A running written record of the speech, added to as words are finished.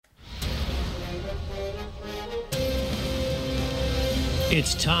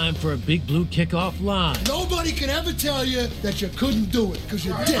It's time for a Big Blue Kickoff Live. Nobody can ever tell you that you couldn't do it, because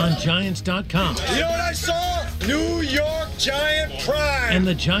you did. On Giants.com. You know what I saw? New York Giant pride. And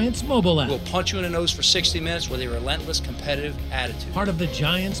the Giants mobile app. We'll punch you in the nose for 60 minutes with a relentless competitive attitude. Part of the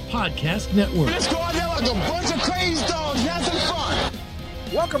Giants Podcast Network. Let's go out there like a bunch of crazy dogs. Have some fun.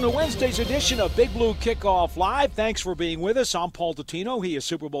 Welcome to Wednesday's edition of Big Blue Kickoff Live. Thanks for being with us. I'm Paul Dottino. He is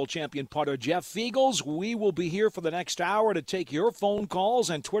Super Bowl champion punter Jeff Feagles. We will be here for the next hour to take your phone calls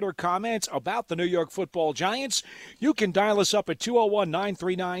and Twitter comments about the New York Football Giants. You can dial us up at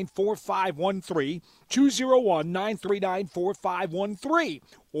 201-939-4513, 201-939-4513.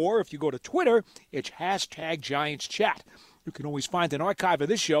 Or if you go to Twitter, it's hashtag Giants Chat. You can always find an archive of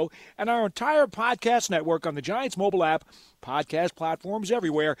this show and our entire podcast network on the Giants mobile app, podcast platforms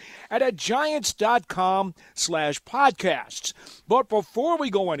everywhere, and at giants.com/podcasts. But before we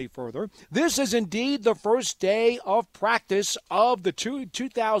go any further, this is indeed the first day of practice of the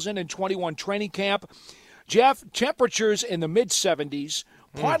 2021 training camp. Jeff, temperatures in the mid-70s,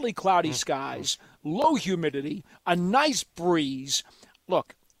 partly cloudy skies, low humidity, a nice breeze.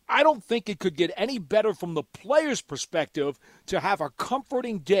 Look, I don't think it could get any better from the player's perspective to have a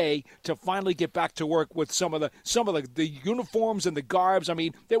comforting day to finally get back to work with some of the uniforms and the garbs. I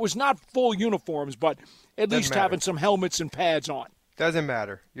mean, there was not full uniforms, but at least having some helmets and pads on. Doesn't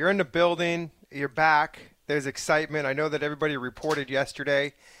matter. You're in the building. You're back. There's excitement. I know that everybody reported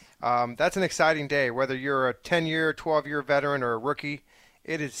yesterday. That's an exciting day, whether you're a 10-year, 12-year veteran or a rookie.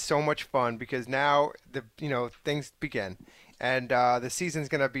 It is so much fun because now things begin. And the season's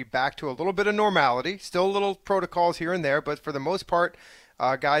going to be back to a little bit of normality. Still little protocols here and there, but for the most part,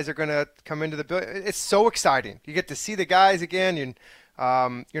 guys are going to come into the building. It's so exciting. You get to see the guys again. You're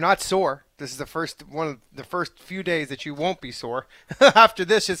not sore. This is one of the first few days that you won't be sore. After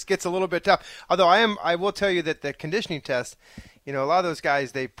this, it gets a little bit tough. Although I will tell you that the conditioning test, a lot of those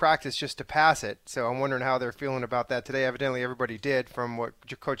guys, they practice just to pass it. So I'm wondering how they're feeling about that today. Evidently, everybody did from what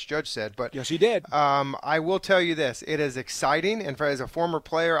Coach Judge said. But yes, he did. I will tell you this. It is exciting. And as a former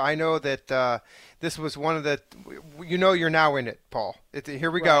player, I know that this was one of the – you're now in it, Paul.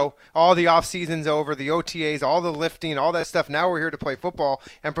 Here we go. All the off season's over, the OTAs, all the lifting, all that stuff. Now we're here to play football.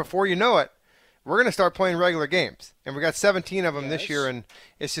 And before you know it, we're going to start playing regular games. And we got 17 of them this year, and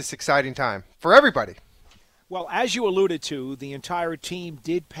it's just exciting time for everybody. Well, as you alluded to, the entire team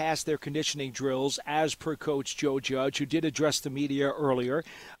did pass their conditioning drills as per Coach Joe Judge, who did address the media earlier.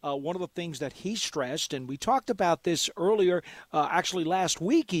 One of the things that he stressed, and we talked about this earlier, actually last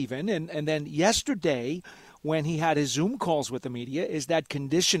week even, and then yesterday when he had his Zoom calls with the media, is that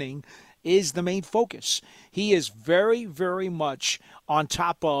conditioning is the main focus. He is very, very much on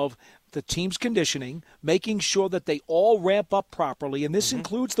top of the team's conditioning, making sure that they all ramp up properly, and this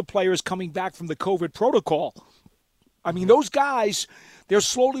includes the players coming back from the COVID protocol. I mean, those guys, they're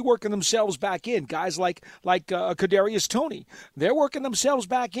slowly working themselves back in. Guys like Kadarius Toney, they're working themselves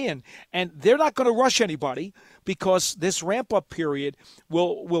back in, and they're not going to rush anybody because this ramp-up period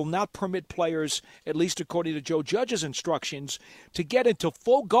will not permit players, at least according to Joe Judge's instructions, to get into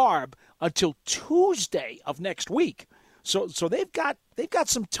full garb until Tuesday of next week. So they've got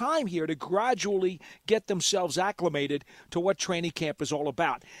some time here to gradually get themselves acclimated to what training camp is all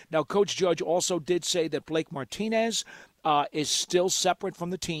about. Now, Coach Judge also did say that Blake Martinez is still separate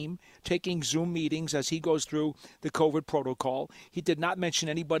from the team, taking Zoom meetings as he goes through the COVID protocol. He did not mention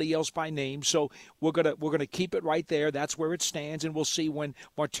anybody else by name, so we're gonna keep it right there. That's where it stands, and we'll see when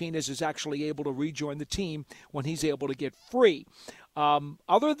Martinez is actually able to rejoin the team when he's able to get free.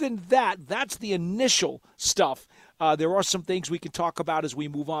 Other than that, that's the initial stuff. There are some things we can talk about as we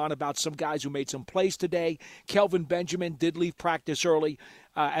move on about some guys who made some plays today. Kelvin Benjamin did leave practice early.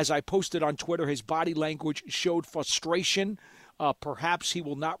 As I posted on Twitter, his body language showed frustration. Perhaps he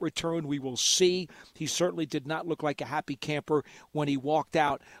will not return. We will see. He certainly did not look like a happy camper when he walked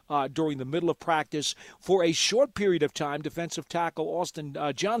out during the middle of practice. For a short period of time, defensive tackle Austin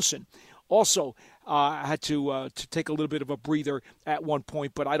Johnson also had to take a little bit of a breather at one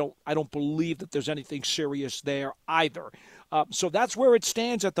point, but I don't believe that there's anything serious there either. So that's where it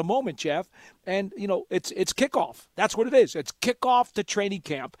stands at the moment, Jeff. And it's kickoff. That's what it is. It's kickoff to training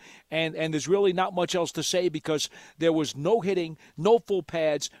camp, and there's really not much else to say because there was no hitting, no full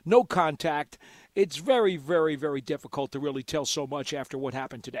pads, no contact. It's very, very, very difficult to really tell so much after what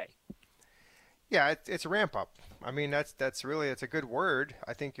happened today. Yeah, it's a ramp up. I mean, that's really, it's a good word.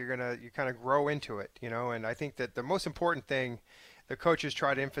 I think you kind of grow into it, and I think that the most important thing the coaches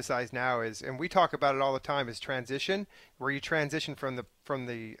try to emphasize now is, and we talk about it all the time, is transition, where you transition from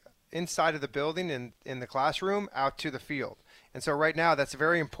the inside of the building in the classroom out to the field. And so right now that's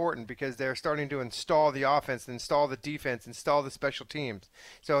very important because they're starting to install the offense, install the defense, install the special teams.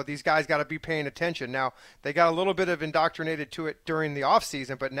 So these guys got to be paying attention. Now, they got a little bit of indoctrinated to it during the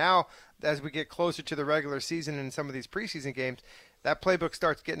offseason, but now as we get closer to the regular season and some of these preseason games, that playbook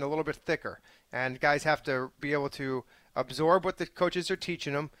starts getting a little bit thicker. And guys have to be able to absorb what the coaches are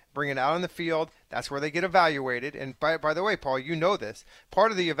teaching them, bring it out on the field. That's where they get evaluated. And by the way, Paul, you know this.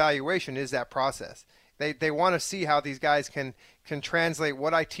 Part of the evaluation is that process. They want to see how these guys can translate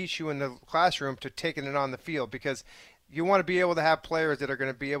what I teach you in the classroom to taking it on the field, because you want to be able to have players that are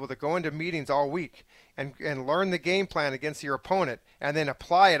going to be able to go into meetings all week and learn the game plan against your opponent and then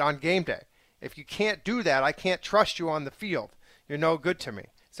apply it on game day. If you can't do that, I can't trust you on the field. You're no good to me.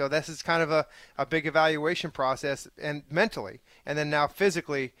 So this is kind of a big evaluation process, and mentally. And then now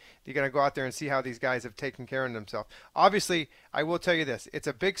physically, you're going to go out there and see how these guys have taken care of themselves. Obviously, I will tell you this. It's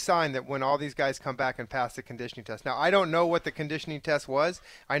a big sign that when all these guys come back and pass the conditioning test. Now, I don't know what the conditioning test was.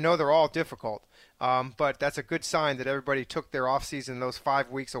 I know they're all difficult. But that's a good sign that everybody took their off-season, those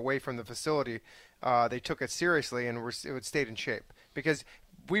 5 weeks away from the facility. They took it seriously and it stayed in shape. Because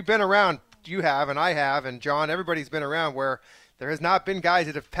we've been around, you have and I have, and John, everybody's been around where there has not been guys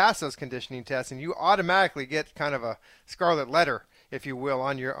that have passed those conditioning tests, and you automatically get kind of a scarlet letter, if you will,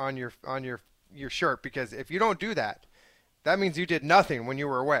 on your shirt, because if you don't do that, that means you did nothing when you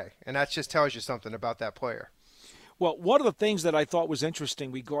were away, and that just tells you something about that player. Well, one of the things that I thought was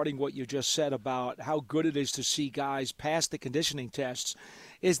interesting regarding what you just said about how good it is to see guys pass the conditioning tests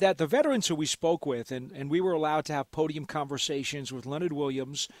is that the veterans who we spoke with, and we were allowed to have podium conversations with Leonard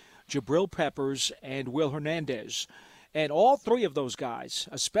Williams, Jabril Peppers, and Will Hernandez. And all three of those guys,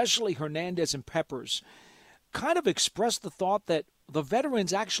 especially Hernandez and Peppers, kind of expressed the thought that the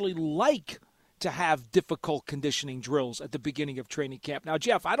veterans actually like to have difficult conditioning drills at the beginning of training camp. Now,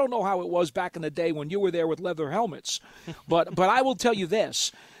 Jeff, I don't know how it was back in the day when you were there with leather helmets, but I will tell you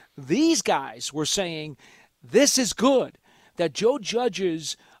this. These guys were saying this is good, that Joe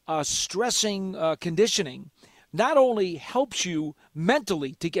Judge's stressing conditioning not only helps you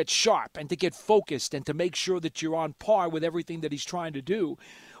mentally to get sharp and to get focused and to make sure that you're on par with everything that he's trying to do,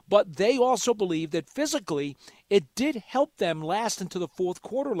 but they also believe that physically it did help them last into the fourth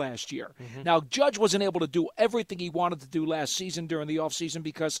quarter last year. Mm-hmm. Now, Judge wasn't able to do everything he wanted to do last season during the offseason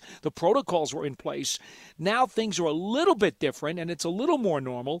because the protocols were in place. Now things are a little bit different and it's a little more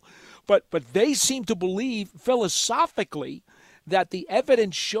normal, but they seem to believe philosophically that the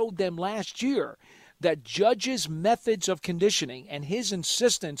evidence showed them last year that Judge's methods of conditioning and his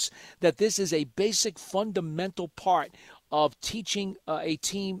insistence that this is a basic fundamental part of teaching a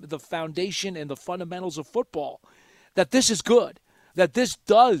team the foundation and the fundamentals of football, that this is good, that this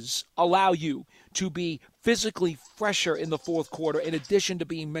does allow you to be physically fresher in the fourth quarter in addition to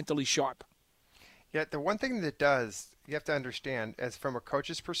being mentally sharp. Yeah, the one thing that does, you have to understand, as from a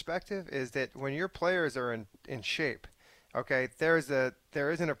coach's perspective, is that when your players are in shape, okay, the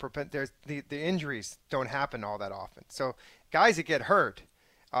injuries don't happen all that often. So guys that get hurt,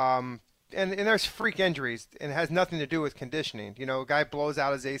 and there's freak injuries, and it has nothing to do with conditioning. You know, a guy blows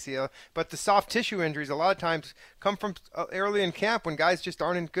out his ACL, but the soft tissue injuries a lot of times come from early in camp when guys just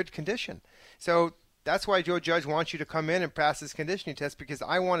aren't in good condition. So that's why Joe Judge wants you to come in and pass this conditioning test, because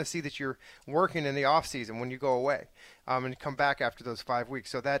I want to see that you're working in the off season when you go away, and come back after those 5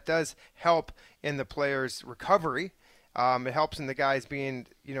 weeks. So that does help in the player's recovery. It helps in the guys being,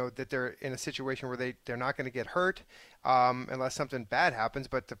 that they're in a situation where they're not going to get hurt unless something bad happens.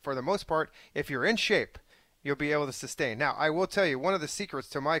 But for the most part, if you're in shape, you'll be able to sustain. Now, I will tell you, one of the secrets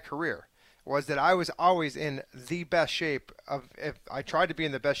to my career was that I was always in the best shape if I tried to be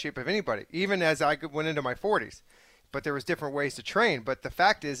in the best shape of anybody, even as I went into my 40s. But there was different ways to train. But the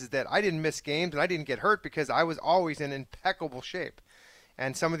fact is that I didn't miss games and I didn't get hurt because I was always in impeccable shape.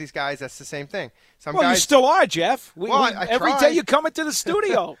 And some of these guys, that's the same thing. You still are, Jeff. I every day you come into the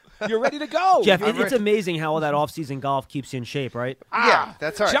studio, you're ready to go. Jeff, it's amazing how all that off-season golf keeps you in shape, right? Yeah,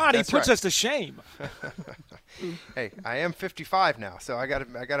 that's right. Johnny puts us to shame. Hey, I am 55 now, so I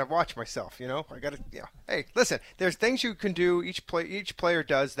gotta watch myself. Hey, listen, there's things you can do. Each player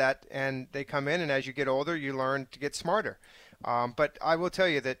does that, and they come in, and as you get older, you learn to get smarter. But I will tell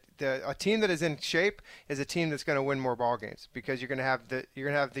you that a team that is in shape is a team that's going to win more ball games, because you're going to have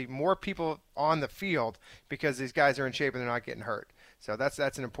the more people on the field because these guys are in shape and they're not getting hurt. So that's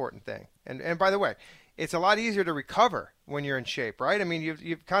an important thing. And by the way, it's a lot easier to recover when you're in shape, right? I mean,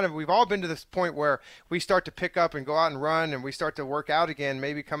 we've all been to this point where we start to pick up and go out and run, and we start to work out again,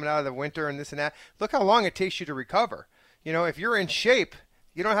 maybe coming out of the winter and this and that. Look how long it takes you to recover. If you're in shape,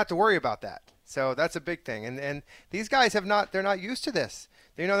 you don't have to worry about that. So that's a big thing. And these guys they're not used to this.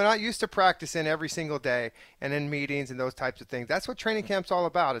 They're not used to practicing every single day and in meetings and those types of things. That's what training camp's all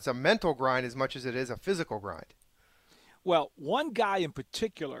about. It's a mental grind as much as it is a physical grind. Well, one guy in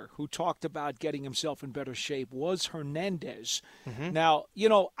particular who talked about getting himself in better shape was Hernandez. Now,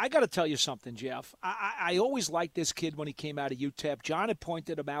 I got to tell you something, Jeff. I always liked this kid when he came out of UTEP. John had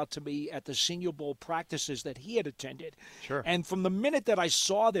pointed him out to me at the Senior Bowl practices that he had attended. Sure. And from the minute that I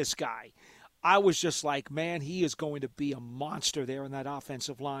saw this guy, I was just like, man, he is going to be a monster there in that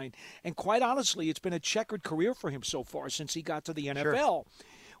offensive line. And quite honestly, it's been a checkered career for him so far since he got to the NFL. Sure.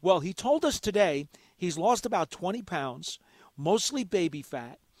 Well, he told us today he's lost about 20 pounds, mostly baby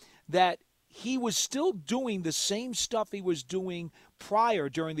fat, that he was still doing the same stuff he was doing prior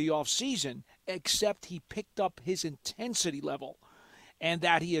during the offseason, except he picked up his intensity level, and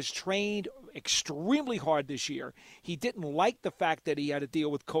that he has trained extremely hard this year. He didn't like the fact that he had to deal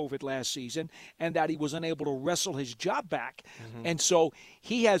with COVID last season and that he was unable to wrestle his job back. And so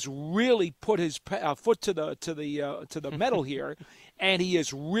he has really put his foot to the metal here, and he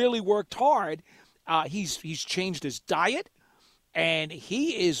has really worked hard. He's changed his diet, and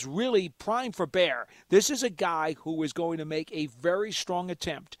he is really primed for bear. This is a guy who is going to make a very strong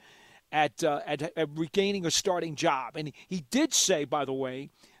attempt at regaining a starting job. And he did say, by the way,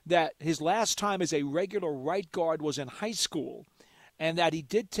 that his last time as a regular right guard was in high school, and that he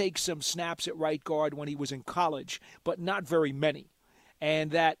did take some snaps at right guard when he was in college, but not very many. And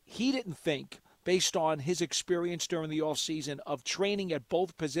that he didn't think, based on his experience during the offseason of training at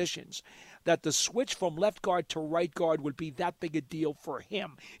both positions, that the switch from left guard to right guard would be that big a deal for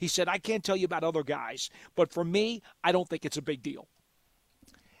him. He said, I can't tell you about other guys, but for me, I don't think it's a big deal.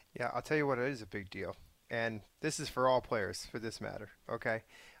 Yeah, I'll tell you what, it is a big deal. And this is for all players, for this matter, okay?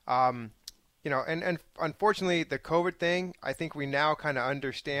 And unfortunately, the COVID thing, I think we now kind of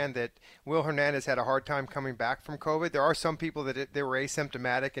understand that Will Hernandez had a hard time coming back from COVID. There are some people that they were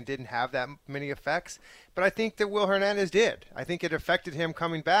asymptomatic and didn't have that many effects, but I think that Will Hernandez did. I think it affected him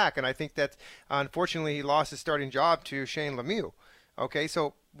coming back, and I think that unfortunately he lost his starting job to Shane Lemieux. Okay,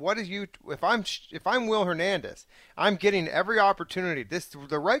 so if I'm Will Hernandez, I'm getting every opportunity.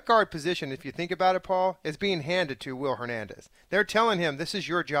 The right guard position, if you think about it, Paul, is being handed to Will Hernandez. They're telling him this is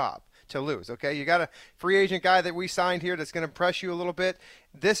your job to lose. Okay, you got a free agent guy that we signed here that's going to press you a little bit.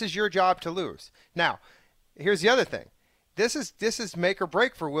 This is your job to lose. Now, here's the other thing. This is make or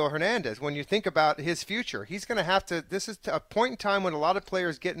break for Will Hernandez. When you think about his future, he's going to have to. This is a point in time when a lot of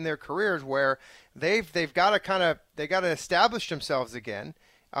players get in their careers where they've got to establish themselves again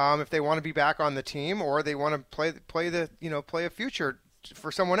if they want to be back on the team or they want to play a future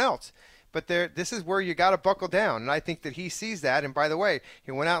for someone else. But this is where you got to buckle down, and I think that he sees that. And by the way,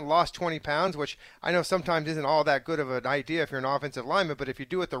 he went out and lost 20 pounds, which I know sometimes isn't all that good of an idea if you're an offensive lineman, but if you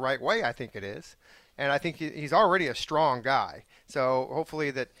do it the right way, I think it is. And I think he's already a strong guy. So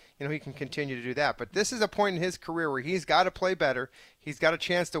hopefully that he can continue to do that. But this is a point in his career where he's got to play better. He's got a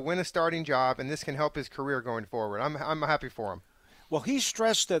chance to win a starting job, and this can help his career going forward. I'm happy for him. Well, he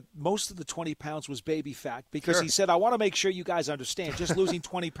stressed that most of the 20 pounds was baby fat because Sure. he said, I want to make sure you guys understand, just losing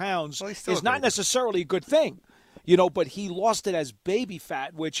 20 pounds still is a not baby. necessarily a good thing. But he lost it as baby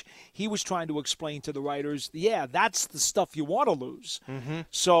fat, which he was trying to explain to the writers. Yeah, that's the stuff you want to lose. Mm-hmm.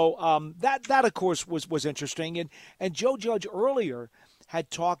 So that of course was interesting. And Joe Judge earlier had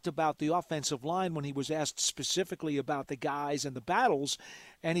talked about the offensive line when he was asked specifically about the guys and the battles,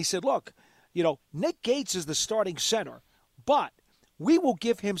 and he said, "Look, Nick Gates is the starting center, but we will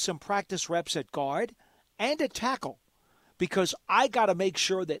give him some practice reps at guard and at tackle because I got to make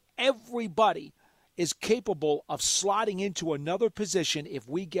sure that everybody is capable of slotting into another position if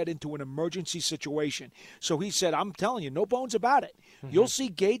we get into an emergency situation." So he said, I'm telling you, no bones about it. Mm-hmm. You'll see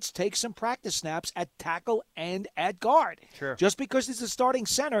Gates take some practice snaps at tackle and at guard. Sure. Just because he's a starting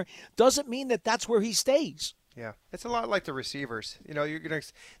center doesn't mean that that's where he stays. Yeah, it's a lot like the receivers.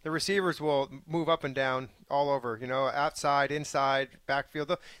 The receivers will move up and down all over. Outside, inside,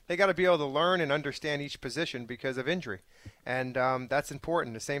 backfield. They got to be able to learn and understand each position because of injury, and that's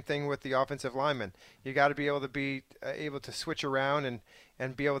important. The same thing with the offensive linemen. You got to be able to switch around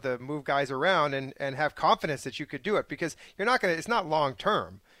and be able to move guys around and have confidence that you could do it because you're not gonna. It's not long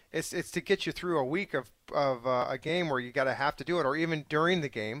term. It's to get you through a week of a game where you got to have to do it, or even during the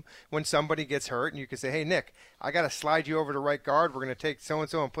game when somebody gets hurt and you can say, hey, Nick, I got to slide you over to right guard. We're going to take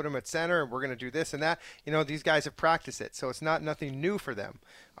so-and-so and put him at center, and we're going to do this and that. These guys have practiced it, so it's nothing new for them.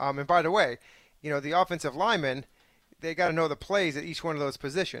 And by the way, the offensive linemen, they got to know the plays at each one of those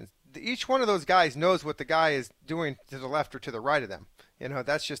positions. Each one of those guys knows what the guy is doing to the left or to the right of them.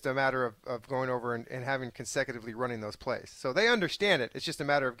 That's just a matter of going over and having consecutively running those plays. So they understand it. It's just a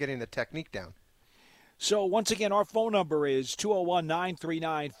matter of getting the technique down. So, once again, our phone number is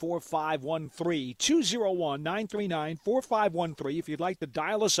 201-939-4513, 201-939-4513, if you'd like to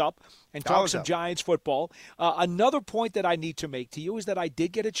dial us up and talk some Giants football. Another point that I need to make to you is that I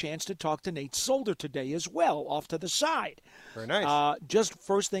did get a chance to talk to Nate Solder today as well, off to the side. Very nice. Just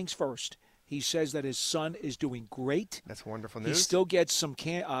first things first. He says that his son is doing great. That's wonderful news. He still gets some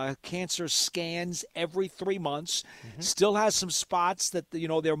cancer scans every 3 months. Still has some spots that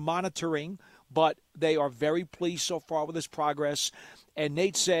they're monitoring, but they are very pleased so far with his progress. And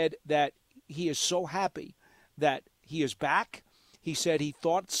Nate said that he is so happy that he is back. He said he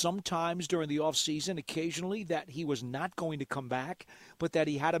thought sometimes during the offseason, occasionally, that he was not going to come back, but that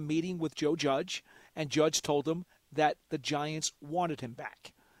he had a meeting with Joe Judge, and Judge told him that the Giants wanted him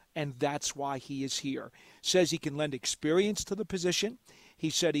back. And that's why he is here. Says he can lend experience to the position. He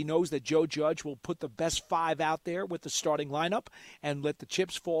said he knows that Joe Judge will put the best 5 out there with the starting lineup and let the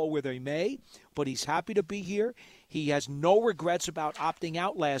chips fall where they may. But he's happy to be here. He has no regrets about opting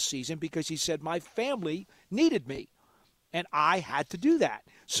out last season because he said, my family needed me, and I had to do that.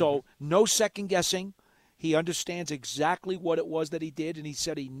 So no second guessing. He understands exactly what it was that he did, and he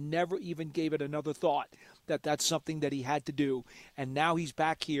said he never even gave it another thought, that that's something that he had to do. And now he's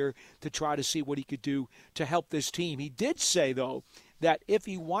back here to try to see what he could do to help this team. He did say, though, that if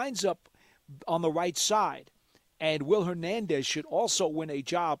he winds up on the right side, and Will Hernandez should also win a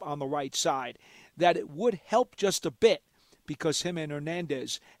job on the right side, that it would help just a bit because him and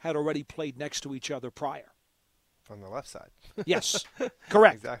Hernandez had already played next to each other prior. On the left side. Yes,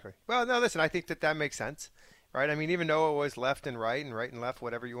 correct. Exactly. Well, no, listen, I think that makes sense, right? I mean, even though it was left and right and left,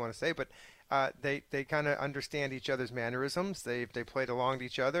 whatever you want to say, but they kind of understand each other's mannerisms. They played along to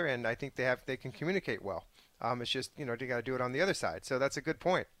each other, and I think they can communicate well. It's just, you got to do it on the other side. So that's a good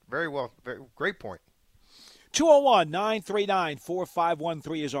point. Very well, great point.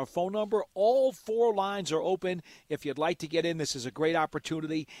 201-939-4513 is our phone number. All 4 lines are open. If you'd like to get in, this is a great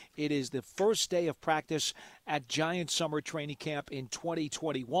opportunity. It is the first day of practice at Giant Summer Training Camp in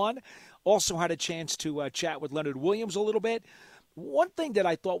 2021. Also had a chance to chat with Leonard Williams a little bit. One thing that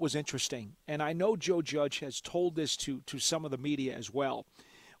I thought was interesting, and I know Joe Judge has told this to some of the media as well,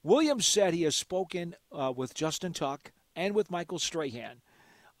 Williams said he has spoken with Justin Tuck and with Michael Strahan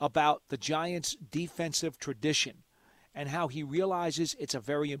about the Giants' defensive tradition and how he realizes it's a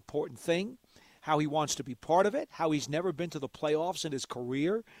very important thing, how he wants to be part of it, how he's never been to the playoffs in his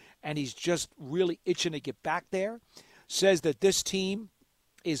career, and he's just really itching to get back there. Says that this team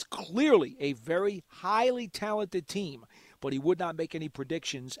is clearly a very highly talented team, but he would not make any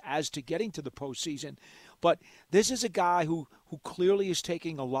predictions as to getting to the postseason. But this is a guy who clearly is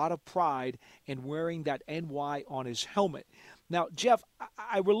taking a lot of pride in wearing that NY on his helmet. Now, Jeff,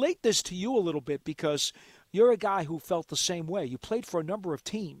 I relate this to you a little bit because you're a guy who felt the same way. You played for a number of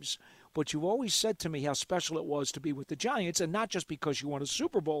teams, but you've always said to me how special it was to be with the Giants, and not just because you won a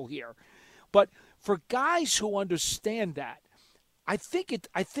Super Bowl here. But for guys who understand that, I think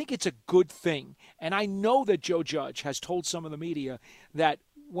it's a good thing. And I know that Joe Judge has told some of the media that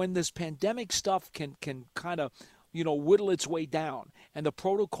when this pandemic stuff can kind of, whittle its way down and the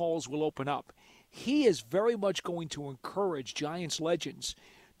protocols will open up, he is very much going to encourage Giants legends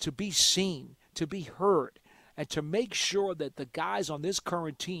to be seen, to be heard, and to make sure that the guys on this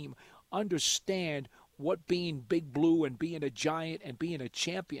current team understand what being Big Blue and being a Giant and being a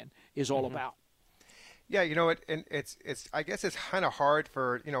champion is all about. Yeah, it's I guess it's kind of hard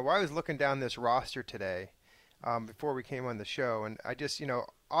for, while I was looking down this roster today before we came on the show, and I just,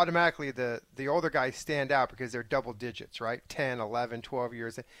 automatically the older guys stand out because they're double digits, right? 10, 11, 12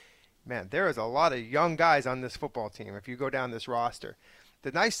 years. Man, there is a lot of young guys on this football team if you go down this roster.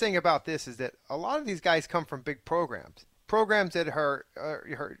 The nice thing about this is that a lot of these guys come from big programs that are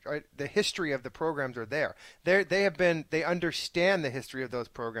the history of the programs are there. They understand the history of those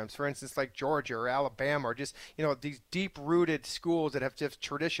programs. For instance, like Georgia or Alabama, or just, these deep-rooted schools that have just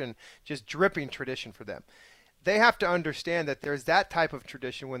tradition, just dripping tradition for them. They have to understand that there's that type of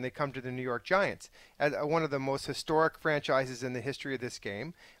tradition when they come to the New York Giants, as one of the most historic franchises in the history of this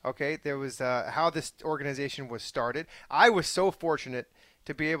game. Okay, there was how this organization was started. I was so fortunate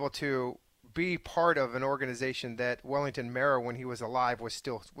to be able to be part of an organization that Wellington Mara, when he was alive, was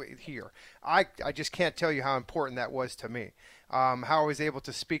still here. I just can't tell you how important that was to me. How I was able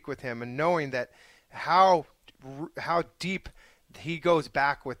to speak with him and knowing that how deep he goes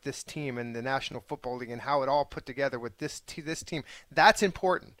back with this team in the National Football League and how it all put together with this team. That's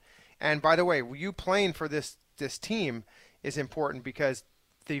important. And by the way, you playing for this team is important because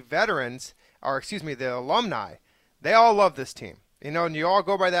the alumni, they all love this team. And you all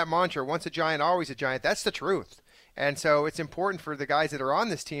go by that mantra, once a Giant, always a Giant. That's the truth. And so it's important for the guys that are on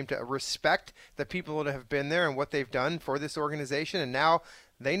this team to respect the people that have been there and what they've done for this organization. And now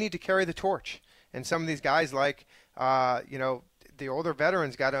they need to carry the torch. And some of these guys like, the older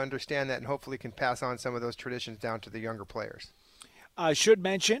veterans got to understand that and hopefully can pass on some of those traditions down to the younger players. I should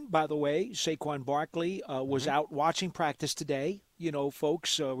mention, by the way, Saquon Barkley was out watching practice today. You know,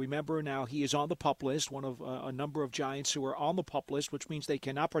 folks, remember now he is on the PUP list, one of a number of Giants who are on the PUP list, which means they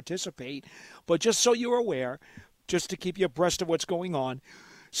cannot participate. But just so you're aware, just to keep you abreast of what's going on,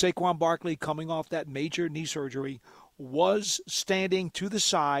 Saquon Barkley, coming off that major knee surgery, was standing to the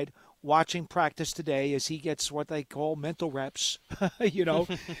side watching practice today as he gets what they call mental reps,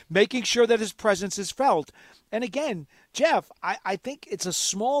 making sure that his presence is felt. And again, Jeff, I think it's a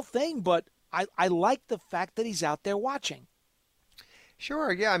small thing, but I like the fact that he's out there watching.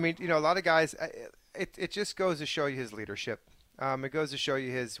 Sure, yeah. I mean, a lot of guys, it just goes to show you his leadership. It goes to show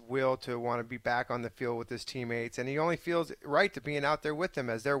you his will to want to be back on the field with his teammates, and he only feels right to being out there with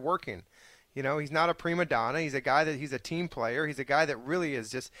them as they're working. He's not a prima donna. He's a guy he's a team player. He's a guy that really is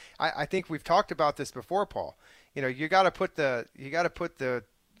just. I think we've talked about this before, Paul. You got to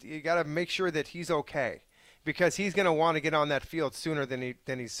make sure that he's okay, because he's going to want to get on that field sooner than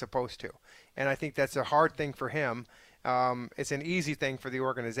he's supposed to, and I think that's a hard thing for him. It's an easy thing for the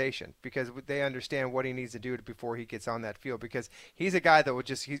organization because they understand what he needs to do before he gets on that field, because he's a guy that would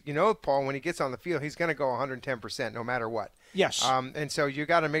just, Paul, when he gets on the field, he's going to go 110% no matter what. Yes. And so you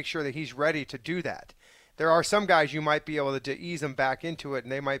got to make sure that he's ready to do that. There are some guys you might be able to ease them back into it,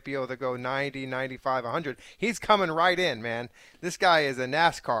 and they might be able to go 90, 95, 100. He's coming right in, man. This guy is a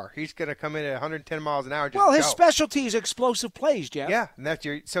NASCAR. He's going to come in at 110 miles an hour. His specialty is explosive plays, Jeff. Yeah,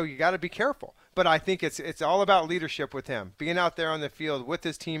 and so you got to be careful. But I think it's all about leadership with him, being out there on the field with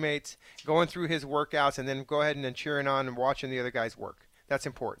his teammates, going through his workouts, and then go ahead and then cheering on and watching the other guys work. That's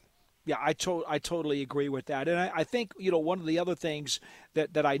important. Yeah, I totally agree with that. And I think, one of the other things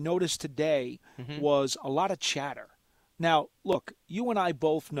that I noticed today was a lot of chatter. Now, look, you and I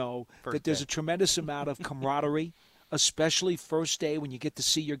both know that there's a tremendous amount of camaraderie, especially first day when you get to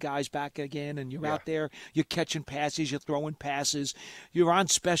see your guys back again and you're out there, you're catching passes, you're throwing passes, you're on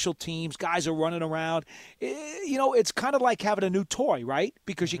special teams, guys are running around. It's kind of like having a new toy, right?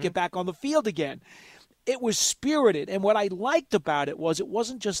 Because you get back on the field again. It was spirited, and what I liked about it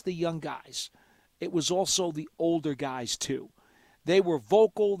wasn't just the young guys. It was also the older guys, too. They were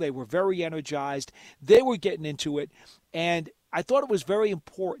vocal. They were very energized. They were getting into it, and I thought it was very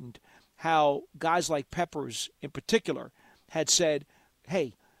important how guys like Peppers in particular had said,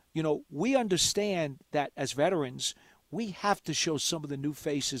 hey, we understand that as veterans, we have to show some of the new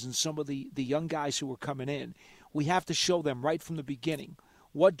faces and some of the young guys who are coming in. We have to show them right from the beginning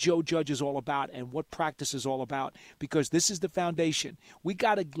what Joe Judge is all about and what practice is all about, because this is the foundation. We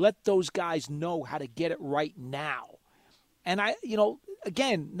got to let those guys know how to get it right now. And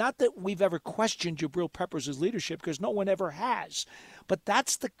again, not that we've ever questioned Jabril Peppers' leadership, because no one ever has, but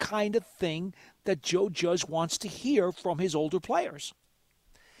that's the kind of thing that Joe Judge wants to hear from his older players.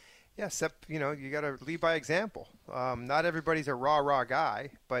 Yeah, except, you got to lead by example. Not everybody's a rah-rah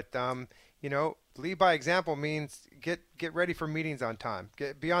guy, but, lead by example means get ready for meetings on time.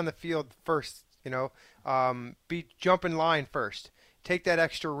 Be on the field first, jump in line first. Take that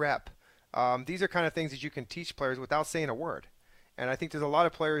extra rep. These are kind of things that you can teach players without saying a word. And I think there's a lot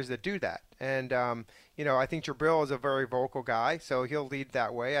of players that do that. And, I think Jabril is a very vocal guy, so he'll lead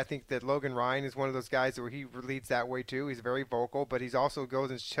that way. I think that Logan Ryan is one of those guys where he leads that way too. He's very vocal, but he's also goes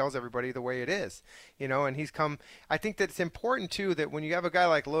and tells everybody the way it is, and he's come. I think that it's important too that when you have a guy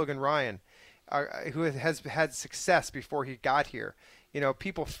like Logan Ryan, who has had success before he got here,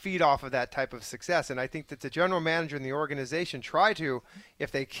 people feed off of that type of success. And I think that the general manager and the organization try to,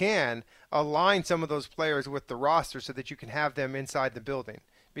 if they can, align some of those players with the roster so that you can have them inside the building,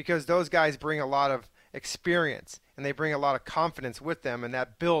 because those guys bring a lot of experience and they bring a lot of confidence with them, and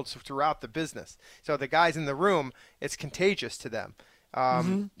that builds throughout the business. So the guys in the room, it's contagious to them.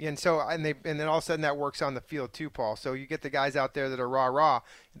 And then all of a sudden that works on the field too, Paul. So you get the guys out there that are rah-rah.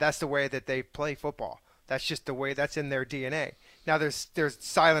 That's the way that they play football. That's just the way that's in their DNA. Now there's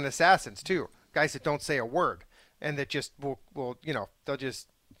silent assassins too, guys that don't say a word and that just will they'll just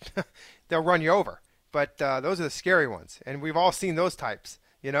they'll run you over. But those are the scary ones, and we've all seen those types.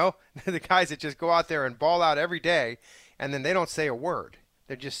 The guys that just go out there and ball out every day, and then they don't say a word.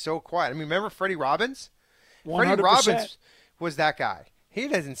 They're just so quiet. I mean, remember Freddie Robbins? 100%. Freddie Robbins was that guy. He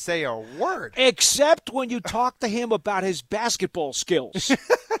doesn't say a word. Except when you talk to him about his basketball skills.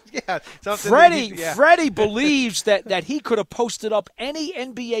 Yeah, Freddie believes that he could have posted up any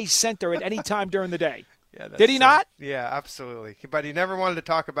NBA center at any time during the day. Yeah, Did he not? Yeah, absolutely. But he never wanted to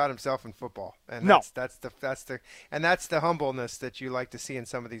talk about himself in football, and No. that's the humbleness that you like to see in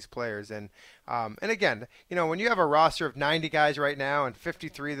some of these players. And again, when you have a roster of 90 guys right now and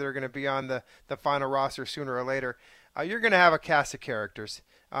 53 that are going to be on the final roster sooner or later, you're going to have a cast of characters.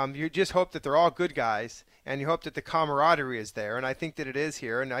 You just hope that they're all good guys, and you hope that the camaraderie is there. And I think that it is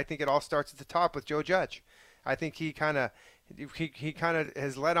here, and I think it all starts at the top with Joe Judge. I think he kind of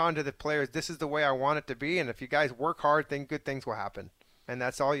has led on to the players. This is the way I want it to be, and if you guys work hard, then good things will happen, and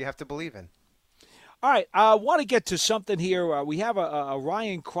that's all you have to believe in. All right, I want to get to something here. We have a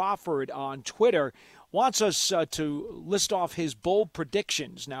Ryan Crawford on Twitter wants us to list off his bold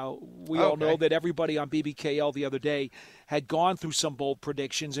predictions. Now, we all know that everybody on BBKL the other day had gone through some bold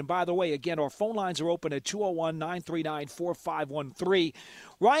predictions. And by the way, again, our phone lines are open at 201-939-4513.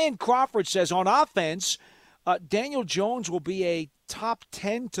 Ryan Crawford says on offense, Daniel Jones will be a top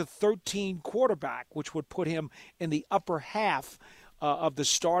 10 to 13 quarterback, which would put him in the upper half of the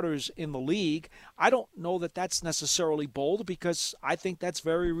starters in the league. I don't know that that's necessarily bold because I think that's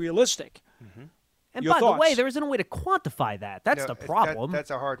very realistic. Mm-hmm. And Your by thoughts? the way, there isn't a way to quantify that. That's the problem.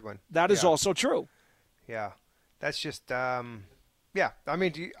 That's a hard one. That is also true. Yeah. That's just, yeah. I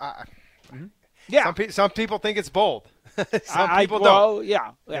mean, yeah. Some people think it's bold. Some people don't. Well,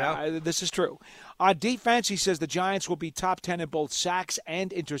 yeah. This is true. On defense, he says the Giants will be top 10 in both sacks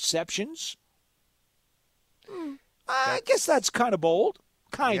and interceptions. I guess that's kind of bold.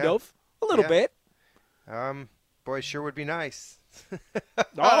 Kind of. A little bit. Boy, it sure would be nice.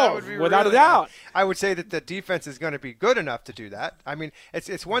 Without a doubt. I would say that the defense is going to be good enough to do that. I mean,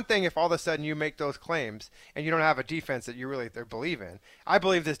 it's one thing if all of a sudden you make those claims and you don't have a defense that you really believe in. I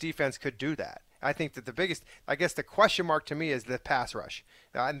believe this defense could do that. I think that the biggest, I guess the question mark to me is the pass rush.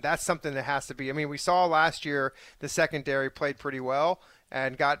 And that's something that has to be, I mean, we saw last year the secondary played pretty well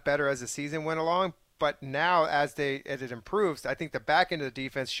and got better as the season went along. But now as it improves, I think the back end of the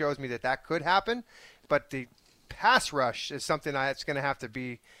defense shows me that could happen. But the pass rush is something that's going to have to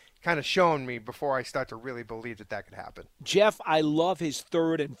be kind of shown me before I start to really believe that could happen. Jeff, I love his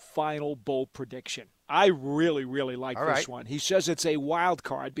third and final bold prediction. I really, really like this one. He says it's a wild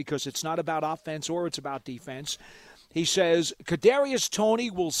card because it's not about offense or it's about defense. He says Kadarius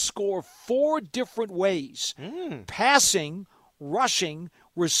Toney will score 4 different ways: passing, rushing,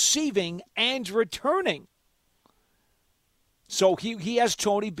 receiving, and returning. So he has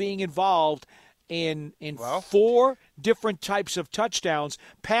Toney being involved in 4 different types of touchdowns,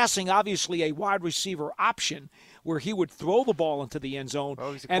 passing obviously a wide receiver option where he would throw the ball into the end zone,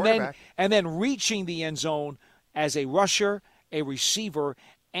 he's a and then reaching the end zone as a rusher, a receiver,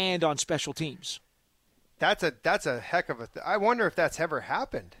 and on special teams. That's a heck of I wonder if that's ever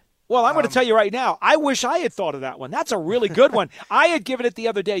happened. Well, I'm going to tell you right now, I wish I had thought of that one. That's a really good one. I had given it the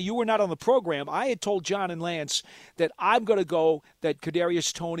other day. You were not on the program. I had told John and Lance that I'm going to go that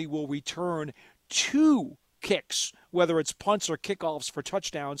Kadarius Toney will return 2 kicks, whether it's punts or kickoffs for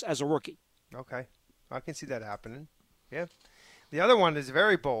touchdowns as a rookie. Okay. I can see that happening. Yeah. The other one is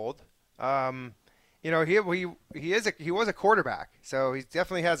very bold. He was a quarterback, so he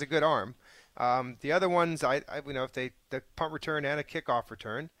definitely has a good arm. The other ones, if the punt return and a kickoff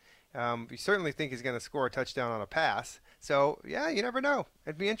return, you certainly think he's going to score a touchdown on a pass. So, yeah, you never know.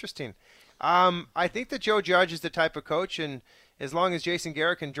 It'd be interesting. I think that Joe Judge is the type of coach, and as long as Jason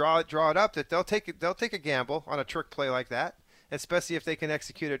Garrett can draw it up, that they'll take a gamble on a trick play like that, especially if they can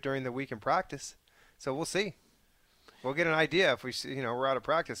execute it during the week in practice. So we'll see. We'll get an idea if we see, we're out of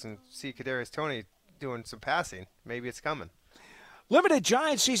practice and see Kadarius Toney doing some passing. Maybe it's coming. Limited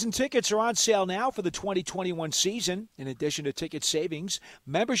Giants season tickets are on sale now for the 2021 season. In addition to ticket savings,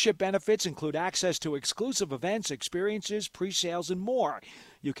 membership benefits include access to exclusive events, experiences, pre-sales, and more.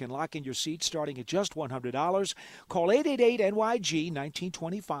 You can lock in your seats starting at just $100. Call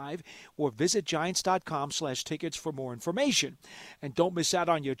 888-NYG-1925 or visit Giants.com/tickets for more information. And don't miss out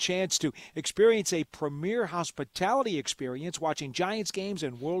on your chance to experience a premier hospitality experience watching Giants games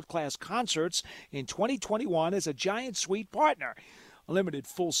and world-class concerts in 2021 as a Giants Suite partner. Limited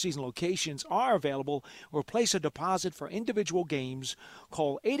full-season locations are available or place a deposit for individual games.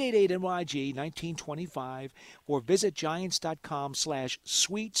 Call 888-NYG-1925 or visit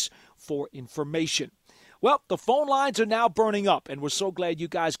Giants.com/suites for information. Well, the phone lines are now burning up, and we're so glad you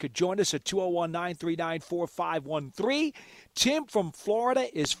guys could join us at 201-939-4513. Tim from Florida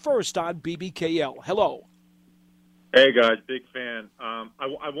is first on BBKL. Hello. Hey, guys, big fan.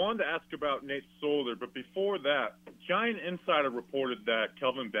 I wanted to ask about Nate Solder, but before that, Giant Insider reported that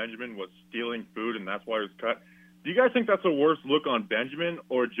Kelvin Benjamin was stealing food, and that's why he was cut. Do you guys think that's a worse look on Benjamin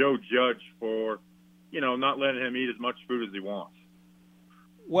or Joe Judge for, not letting him eat as much food as he wants?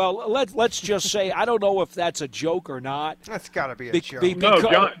 Well, let's just say I don't know if that's a joke or not. That's got to be a joke.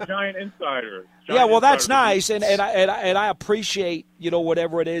 No, Giant Insider. Yeah, well, that's nice, and I appreciate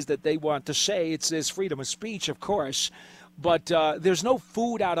whatever it is that they want to say. It's freedom of speech, of course, but there's no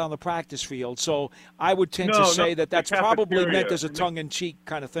food out on the practice field, so I would tend to say that's probably meant as a tongue-in-cheek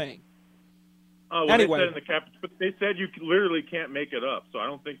kind of thing. Oh, well, anyway, but they said you literally can't make it up, so I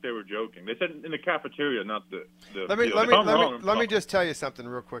don't think they were joking. They said in the cafeteria, not the Let me just tell you something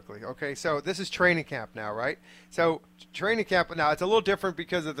real quickly. Okay, so this is training camp now, right? So training camp now, it's a little different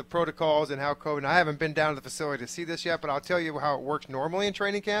because of the protocols and how COVID. And I haven't been down to the facility to see this yet, but I'll tell you how it works normally in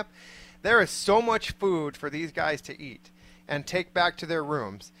training camp. There is so much food for these guys to eat and take back to their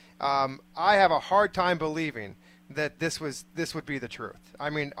rooms. I have a hard time believing that this would be the truth. I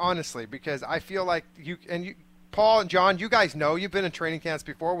mean, honestly, because I feel like you, Paul and John, you guys know, you've been in training camps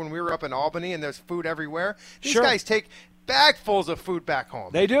before when we were up in Albany and there's food everywhere. These guys take bagfuls of food back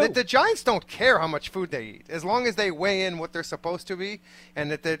home. They do. The Giants don't care how much food they eat, as long as they weigh in what they're supposed to be,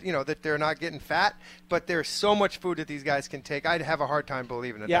 and that they're not getting fat. But there's so much food that these guys can take. I'd have a hard time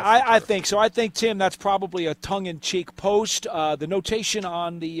believing it. Yeah, I think so. I think, Tim, that's probably a tongue-in-cheek post. The notation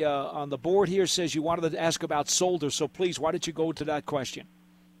on the board here says you wanted to ask about Solder, so please, why don't you go to that question?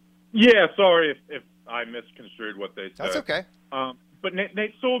 Yeah, sorry if I misconstrued what they said. That's okay. But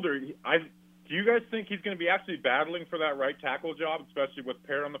Nate Solder, do you guys think he's going to be actually battling for that right tackle job, especially with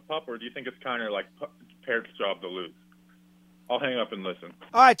Parrott on the pup, or do you think it's kind of like Parrott's job to lose? I'll hang up and listen.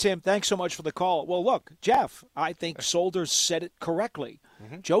 All right, Tim, thanks so much for the call. Well, look, Jeff, I think Solder said it correctly.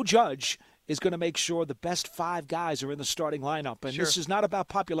 Mm-hmm. Joe Judge is going to make sure the best 5 guys are in the starting lineup, and this is not about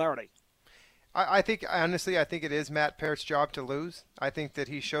popularity. I think, honestly, I think it is Matt Parrott's job to lose. I think that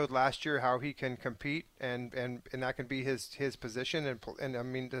he showed last year how he can compete, and that can be his position, and I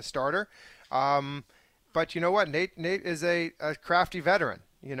mean, the starter. But you know what? Nate is a crafty veteran,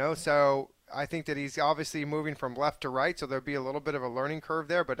 so I think that he's obviously moving from left to right, so there'll be a little bit of a learning curve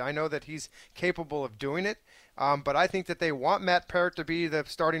there, but I know that he's capable of doing it. But I think that they want Matt Parrott to be the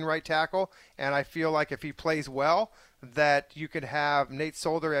starting right tackle, and I feel like if he plays well, that you could have Nate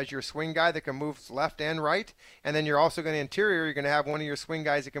Solder as your swing guy that can move left and right, and then you're also going to you're going to have one of your swing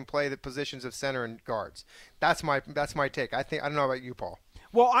guys that can play the positions of center and guards. That's my take. I don't know about you, Paul.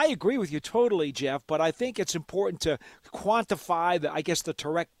 Well, I agree with you totally, Jeff, but I think it's important to quantify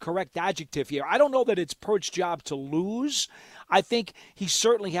the correct adjective here. I don't know that it's Pert's job to lose. I think he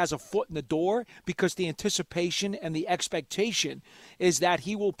certainly has a foot in the door because the anticipation and the expectation is that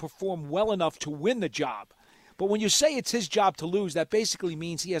he will perform well enough to win the job. But when you say it's his job to lose, that basically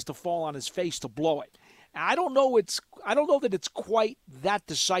means he has to fall on his face to blow it. I don't know that it's quite that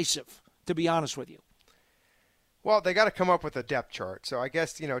decisive, to be honest with you. Well, they got to come up with a depth chart. So I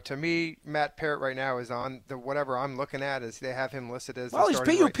guess, to me, Matt Parrott right now is on the whatever I'm looking at is they have him listed as the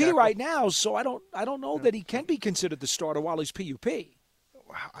starting he's PUP right now, so I don't know that he can be considered the starter while he's PUP.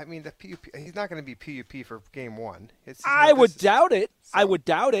 I mean, the PUP, he's not going to be PUP for game 1. I would doubt it. I would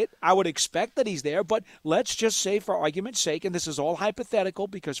doubt it. I would expect that he's there, but let's just say for argument's sake, and this is all hypothetical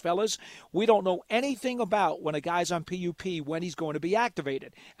because, fellas, we don't know anything about when a guy's on PUP when he's going to be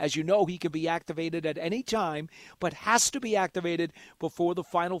activated. As you know, he can be activated at any time, but has to be activated before the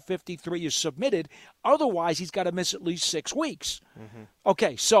final 53 is submitted. Otherwise, he's got to miss at least 6 weeks. Mm-hmm.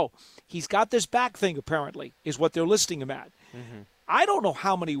 Okay, so he's got this back thing, apparently, is what they're listing him at. Mm-hmm. I don't know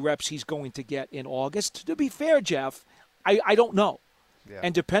how many reps he's going to get in August. To be fair, Jeff, I don't know. Yeah.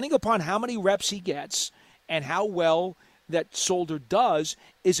 And depending upon how many reps he gets and how well that Solder does,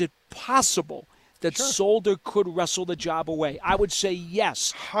 is it possible that Solder could wrestle the job away? I would say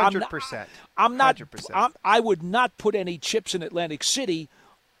yes. 100%. I'm not. 100%. I would not put any chips in Atlantic City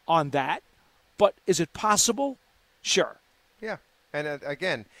on that. But is it possible? Sure. Yeah. And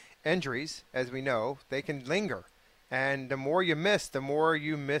again, injuries, as we know, they can linger. And the more you miss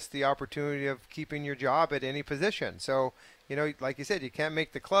the opportunity of keeping your job at any position. So, like you said, you can't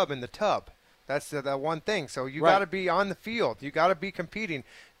make the club in the tub. That's the one thing. So you got to be on the field. You got to be competing.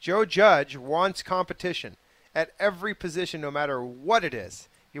 Joe Judge wants competition at every position, no matter what it is.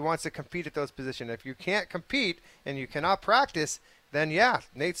 He wants to compete at those positions. If you can't compete and you cannot practice, then,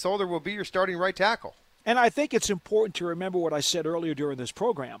 Nate Solder will be your starting right tackle. And I think it's important to remember what I said earlier during this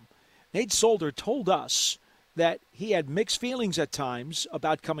program. Nate Solder told us that he had mixed feelings at times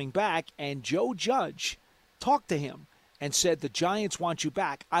about coming back, and Joe Judge talked to him and said, the Giants want you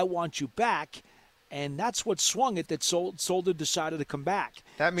back, I want you back, and that's what swung it that Solder decided to come back.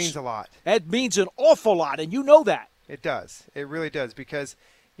 That means a lot. That means an awful lot, and you know that. It does. It really does because,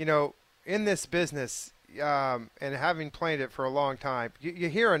 in this business, and having played it for a long time, you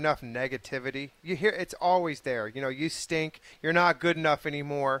hear enough negativity. You hear it's always there. You stink. You're not good enough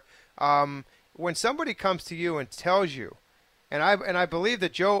anymore. When somebody comes to you and tells you, and I believe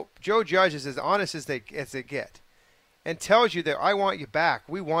that Joe Judge is as honest as they get, and tells you that I want you back,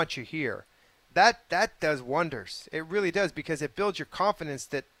 we want you here. That does wonders. It really does, because it builds your confidence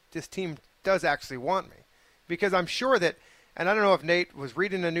that this team does actually want me. Because I'm sure that, and I don't know if Nate was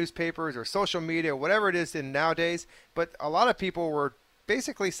reading the newspapers or social media, whatever it is in nowadays, but a lot of people were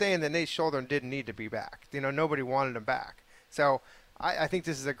basically saying that Nate Solder didn't need to be back. Nobody wanted him back. So I think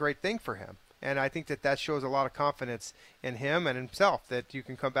this is a great thing for him. And I think that shows a lot of confidence in him and himself, that you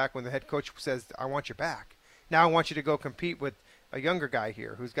can come back when the head coach says, I want you back. Now I want you to go compete with a younger guy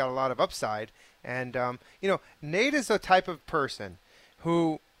here who's got a lot of upside. And, Nate is the type of person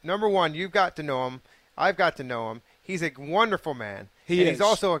who, number one, you've got to know him. I've got to know him. He's a wonderful man. He's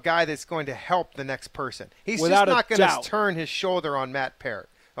also a guy that's going to help the next person. He's just not going to turn his shoulder on Matt Parrott.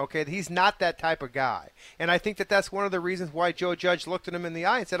 Okay, he's not that type of guy. And I think that's one of the reasons why Joe Judge looked at him in the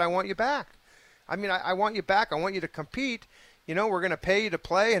eye and said, I want you back. I mean, I want you back. I want you to compete. We're going to pay you to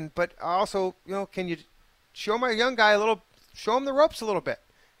play. But also, can you show my young guy show him the ropes a little bit.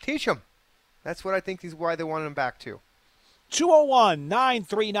 Teach him. That's what I think is why they wanted him back too.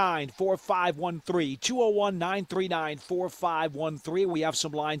 201-939-4513. 201-939-4513. We have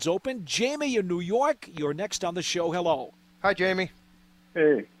some lines open. Jamie in New York, you're next on the show. Hello. Hi, Jamie.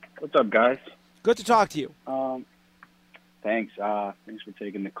 Hey, what's up, guys? Good to talk to you. Thanks. Thanks for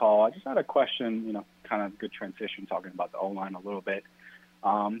taking the call. I just had a question, kind of good transition, talking about the O-line a little bit.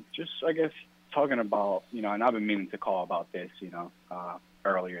 Just, I guess, talking about, and I've been meaning to call about this,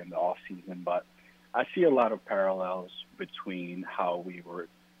 earlier in the off season, but I see a lot of parallels between how we were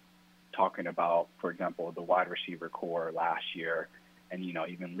talking about, for example, the wide receiver core last year and,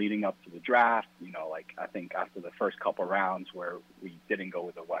 even leading up to the draft, I think after the first couple rounds where we didn't go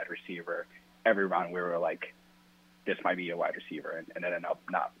with a wide receiver, every round we were like, this might be a wide receiver, and it ended up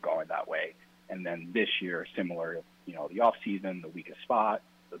not going that way. And then this year, similar, the offseason, the weakest spot,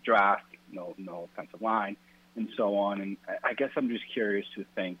 the draft, no offensive line, and so on. And I guess I'm just curious to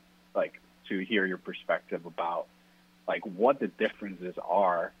hear your perspective about, what the differences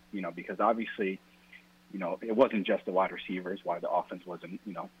are, because obviously, it wasn't just the wide receivers, why the offense wasn't,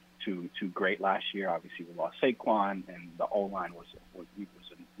 too great last year. Obviously, we lost Saquon, and the O-line wasn't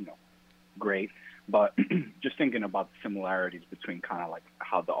great. But just thinking about the similarities between kind of like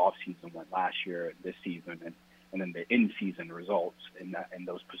how the offseason went last year and this season, and then the in-season results in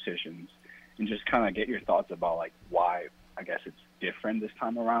those positions, and just kind of get your thoughts about why I guess it's different this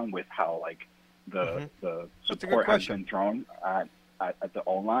time around with how the support has been thrown at the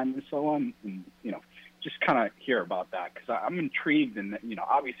O-line and so on, and just kind of hear about that, because I'm intrigued, and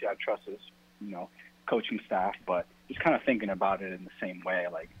obviously I trust this coaching staff, but just kind of thinking about it in the same way,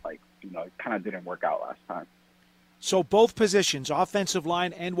 it kind of didn't work out last time. So both positions, offensive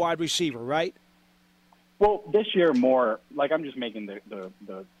line and wide receiver, right? Well, this year more, I'm just making the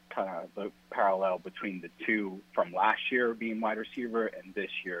kind of the parallel between the two from last year being wide receiver and this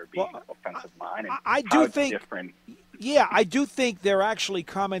year being offensive line. And I do think different. Yeah, I do think there are actually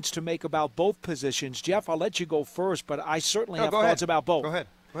comments to make about both positions. Jeff, I'll let you go first, but I certainly have thoughts about both. Go ahead.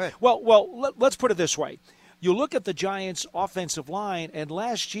 Well, let's put it this way. You look at the Giants' offensive line, and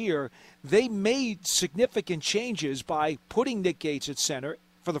last year they made significant changes by putting Nick Gates at center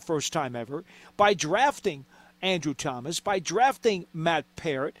for the first time ever, by drafting Andrew Thomas, by drafting Matt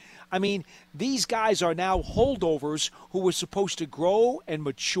Parrott. I mean, these guys are now holdovers who were supposed to grow and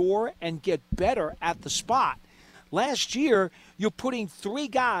mature and get better at the spot. Last year, you're putting three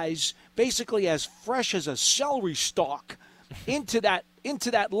guys basically as fresh as a celery stalk into that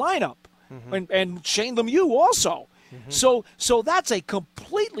lineup. Mm-hmm. And Shane Lemieux also. Mm-hmm. So that's a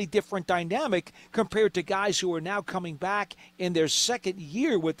completely different dynamic compared to guys who are now coming back in their second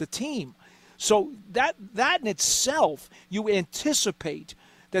year with the team. So that in itself, you anticipate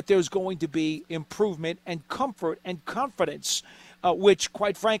that there's going to be improvement and comfort and confidence, which,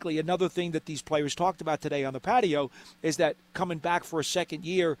 quite frankly, another thing that these players talked about today on the patio is that coming back for a second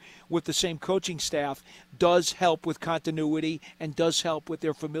year with the same coaching staff does help with continuity and does help with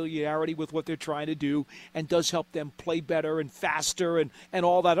their familiarity with what they're trying to do and does help them play better and faster and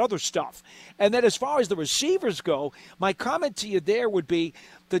all that other stuff. And then as far as the receivers go, my comment to you there would be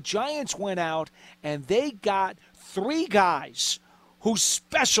the Giants went out and they got three guys who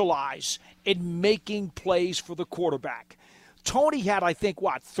specialize in making plays for the quarterback. Tony had, I think,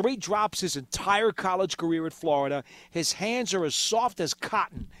 3 drops his entire college career at Florida. His hands are as soft as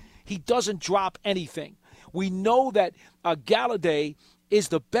cotton. He doesn't drop anything. We know that Galladay is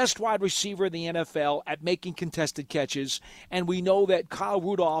the best wide receiver in the NFL at making contested catches, and we know that Kyle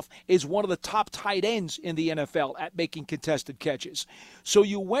Rudolph is one of the top tight ends in the NFL at making contested catches. So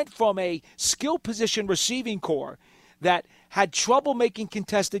you went from a skill position receiving corps that had trouble making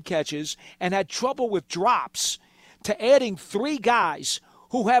contested catches and had trouble with drops to adding 3 guys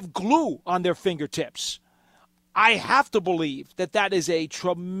who have glue on their fingertips. I have to believe that that is a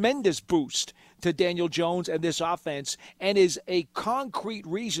tremendous boost to Daniel Jones and this offense, and is a concrete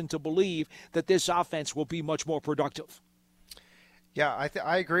reason to believe that this offense will be much more productive. Yeah,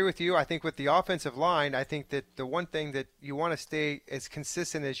 I agree with you. I think with the offensive line, I think that the one thing that you want to stay as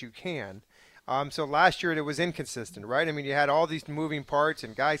consistent as you can. So last year it was inconsistent, right? I mean, you had all these moving parts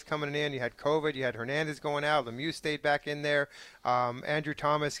and guys coming in. You had COVID. You had Hernandez going out. Lemieux stayed back in there. Andrew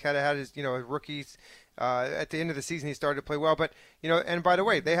Thomas kind of had his, his rookies. At the end of the season, he started to play well. But, and by the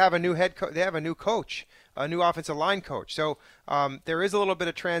way, they have a new they have a new coach, a new offensive line coach. So there is a little bit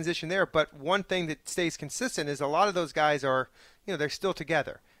of transition there. But one thing that stays consistent is a lot of those guys are, they're still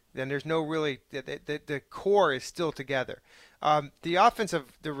together. Then there's no really the core is still together. The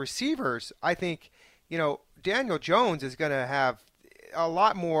receivers, I think, Daniel Jones is going to have a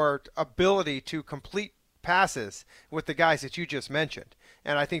lot more ability to complete passes with the guys that you just mentioned.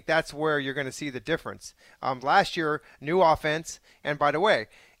 And I think that's where you're going to see the difference. Last year, new offense. And by the way,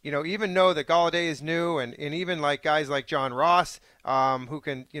 even though that Golladay is new and even like guys like John Ross, who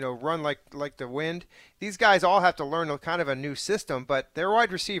can, run like the wind, these guys all have to learn a kind of a new system, but they're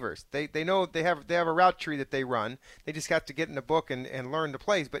wide receivers. They know they have a route tree that they run. They just have to get in the book and learn the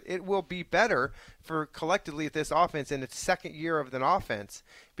plays. But it will be better for collectively this offense in its second year of an offense,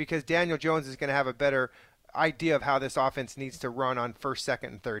 because Daniel Jones is going to have a better idea of how this offense needs to run on first, second,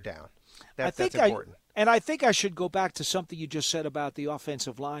 and third down. That's important. And I think I should go back to something you just said about the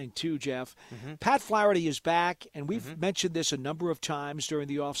offensive line too, Jeff. Mm-hmm. Pat Flaherty is back, and we've mentioned this a number of times during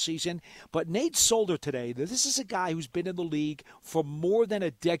the offseason. But Nate Solder today, this is a guy who's been in the league for more than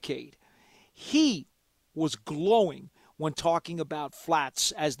a decade. He was glowing when talking about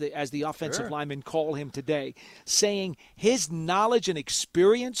Flats, as the offensive linemen call him today, saying his knowledge and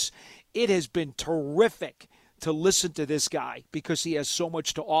experience, it has been terrific to listen to this guy because he has so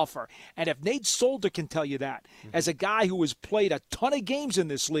much to offer. And if Nate Solder can tell you that, as a guy who has played a ton of games in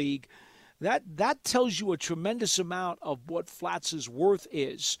this league, that tells you a tremendous amount of what Flats' worth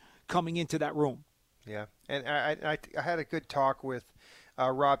is coming into that room. Yeah, and I had a good talk with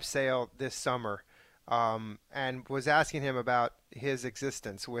Rob Sale this summer, and was asking him about his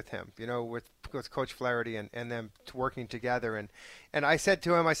existence with him, with Coach Flaherty and them working together. And I said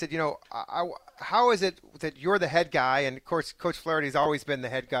to him, how is it that you're the head guy? And of course, Coach Flaherty's always been the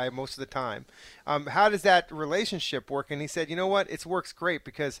head guy most of the time. How does that relationship work? And he said, it works great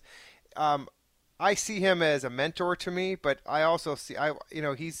because I see him as a mentor to me, but I also see,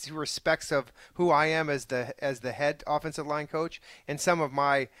 he respects of who I am as the head offensive line coach and some of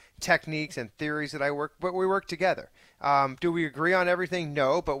my techniques and theories that I work, but we work together. Do we agree on everything?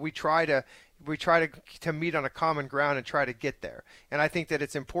 No, but we try to meet on a common ground and try to get there. And I think that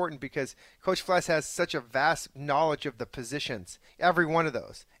it's important because Coach Fless has such a vast knowledge of the positions, every one of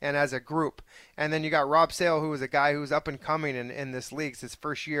those, and as a group. And then you got Rob Sale, who is a guy who's up and coming in this league. It's his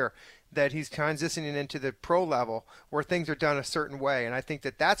first year that he's transitioning into the pro level where things are done a certain way. And I think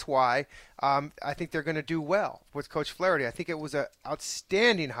that's why I think they're going to do well with Coach Flaherty. I think it was an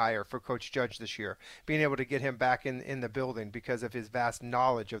outstanding hire for Coach Judge this year, being able to get him back in the building because of his vast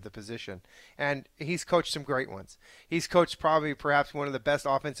knowledge of the position. And he's coached some great ones. He's coached perhaps one of the best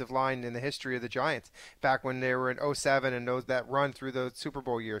offensive line in the history of the Giants back when they were in 2007 and that run through the Super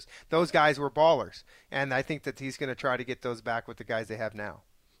Bowl years. Those guys were ballers. And I think that he's going to try to get those back with the guys they have now.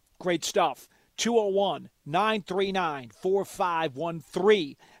 Great stuff.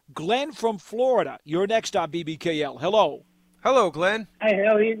 201-939-4513. Glenn from Florida, you're next on BBKL. Hello. Hello, Glenn. Hey,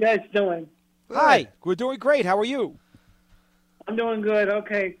 how are you guys doing? Hi, we're doing great. How are you? I'm doing good.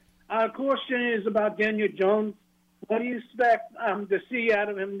 Okay. Our question is about Daniel Jones. What do you expect to see out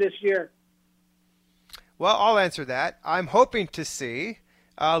of him this year? Well, I'll answer that. I'm hoping to see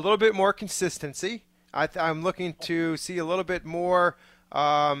a little bit more consistency. I'm looking to see a little bit more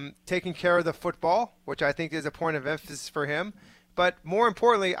taking care of the football, which I think is a point of emphasis for him. But more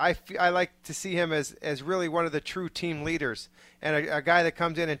importantly, I like to see him as really one of the true team leaders and a guy that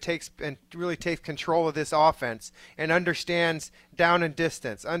comes in and really takes control of this offense and understands down and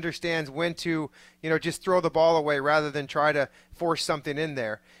distance, understands when to just throw the ball away rather than try to force something in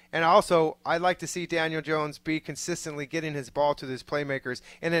there. And also, I'd like to see Daniel Jones be consistently getting his ball to his playmakers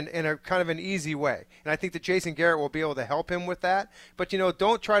in a kind of an easy way. And I think that Jason Garrett will be able to help him with that. But,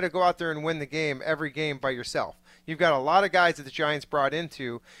 don't try to go out there and win the game every game by yourself. You've got a lot of guys that the Giants brought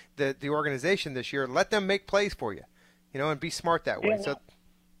into the organization this year. Let them make plays for you, and be smart that way. Yeah. So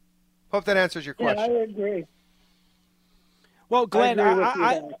hope that answers your question. Yeah, I agree. Well, Glenn,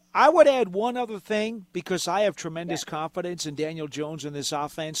 I would add one other thing because I have tremendous confidence in Daniel Jones in this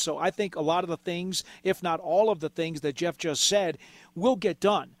offense. So I think a lot of the things, if not all of the things that Jeff just said, will get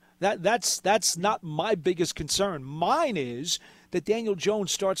done. That's not my biggest concern. Mine is that Daniel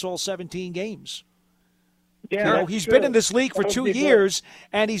Jones starts all 17 games. Yeah, he's been in this league for 2 years,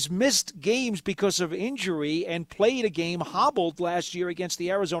 and he's missed games because of injury and played a game hobbled last year against the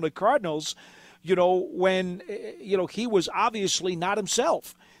Arizona Cardinals, when, he was obviously not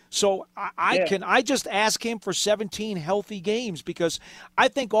himself. So I just ask him for 17 healthy games because I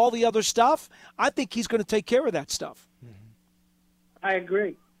think all the other stuff, I think he's going to take care of that stuff. I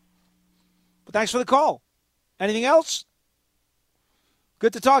agree. But thanks for the call. Anything else?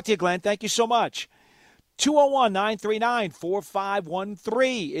 Good to talk to you, Glenn. Thank you so much.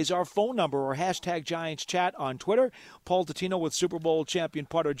 201-939-4513 is our phone number or hashtag Giants Chat on Twitter. Paul Dottino with Super Bowl champion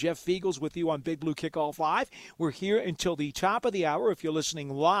punter Jeff Feagles with you on Big Blue Kickoff Live. We're here until the top of the hour. If you're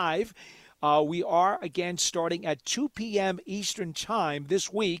listening live, we are again starting at 2 p.m. Eastern Time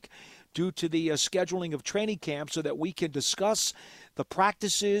this week due to the scheduling of training camp so that we can discuss the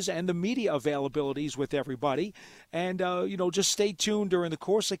practices and the media availabilities with everybody. And, just stay tuned during the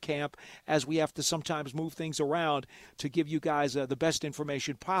course of camp as we have to sometimes move things around to give you guys the best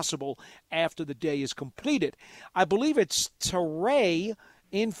information possible after the day is completed. I believe it's Teray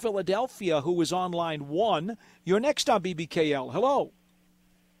in Philadelphia who is on line 1. You're next on BBKL. Hello.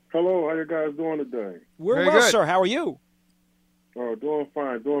 Hello. How you guys doing today? We're very well, sir. How are you? Oh, doing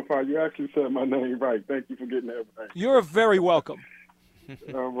fine. You actually said my name right. Thank you for getting that right. You're very welcome.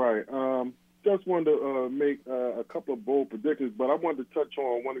 All right. Just wanted to make a couple of bold predictions, but I wanted to touch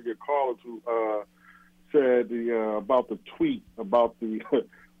on one of your callers who said about the tweet about the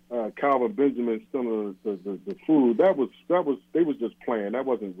Calvin Benjamin stealing the food. That was they was just playing. That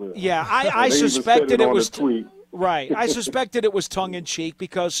wasn't real. Yeah, I suspected it was tweet. Right. I suspected it was tongue in cheek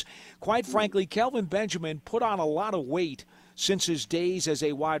because, quite frankly, Calvin Benjamin put on a lot of weight since his days as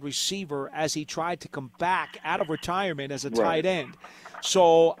a wide receiver as he tried to come back out of retirement as a tight end.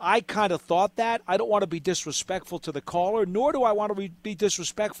 So I kind of thought that. I don't want to be disrespectful to the caller, nor do I want to be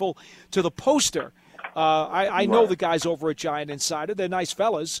disrespectful to the poster. I know the guys over at Giant Insider. They're nice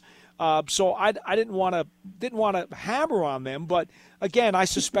fellas. So I didn't want to hammer on them. But, again, I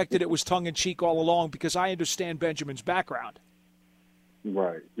suspected it was tongue-in-cheek all along because I understand Benjamin's background.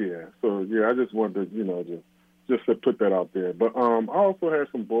 Right, yeah. So, yeah, I just wanted to, just to put that out there. But I also had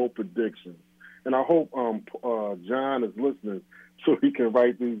some bold predictions. And I hope John is listening so he can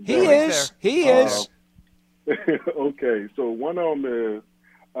write these down. He is. Okay, so one of them is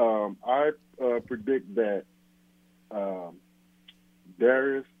I predict that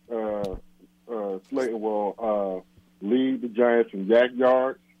Darius Slayton will lead the Giants in yak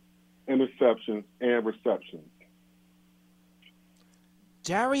yards, interceptions, and receptions.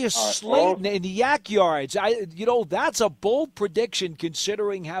 Darius Slayton in yak yards. That's a bold prediction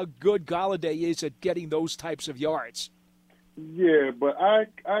considering how good Golladay is at getting those types of yards. Yeah, but I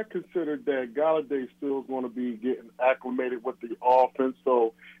consider that Golladay still is going to be getting acclimated with the offense,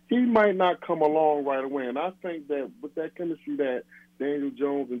 so he might not come along right away. And I think that with that chemistry that Daniel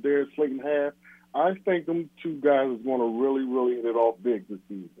Jones and Darius Slayton have, I think them two guys is going to really, really hit it off big this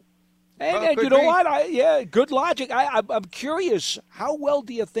season. And you know what? Good logic. I'm curious. How well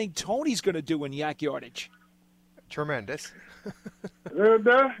do you think Tony's going to do in yak yardage? Tremendous.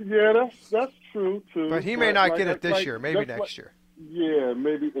 That's true too. But he may not get it this year. Maybe next year. Yeah,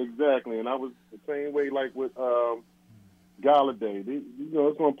 maybe exactly. And I was the same way, like with Golladay. It's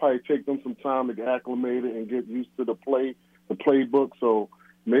going to probably take them some time to get acclimated and get used to the playbook. So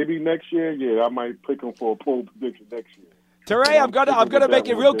maybe next year, I might pick them for a bold prediction next year. Teray, I'm gonna make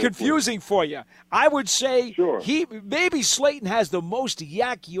it real confusing for you. I would say maybe Slayton has the most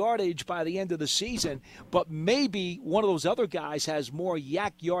yak yardage by the end of the season, but maybe one of those other guys has more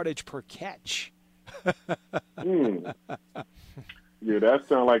yak yardage per catch. Yeah, that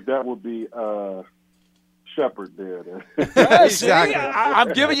sounds like that would be Shepard there. Exactly.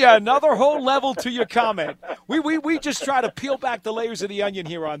 I'm giving you another whole level to your comment. We just try to peel back the layers of the onion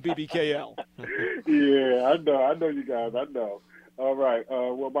here on BBKL. Yeah, I know you guys. I know. All right.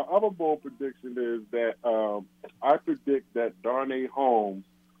 Well, my other bold prediction is that I predict that Darnay Holmes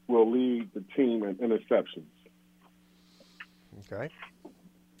will lead the team in interceptions. Okay.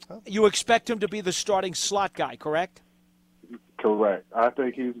 You expect him to be the starting slot guy, correct? Correct. I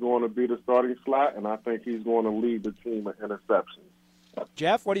think he's going to be the starting slot, and I think he's going to lead the team in interceptions.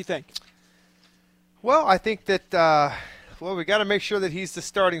 Jeff, what do you think? Well, I think that we got to make sure that he's the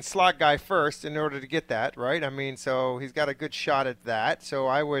starting slot guy first in order to get that, right? I mean, so he's got a good shot at that. So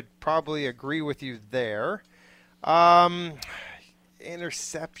I would probably agree with you there. Interceptions.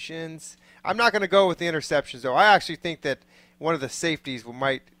 I'm not going to go with the interceptions, though. I actually think that one of the safeties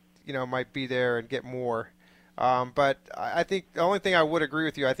might be there and get more. But I think the only thing I would agree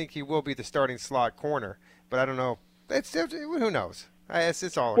with you, I think he will be the starting slot corner. But I don't know. Who knows?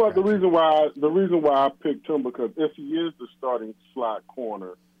 It's all. Well, the reason why I picked him, because if he is the starting slot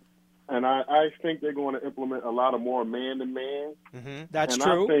corner, and I think they're going to implement a lot of more man-to-man. Mm-hmm. That's and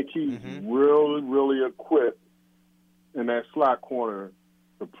true. I think he's really, really equipped in that slot corner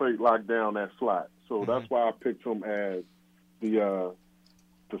to play lock down that slot. So that's why I picked him as the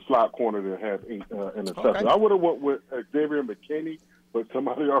slot corner to have interception. Okay. I would have went with Xavier McKinney, but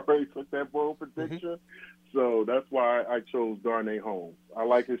somebody already took that bold prediction. So that's why I chose Darnay Holmes. I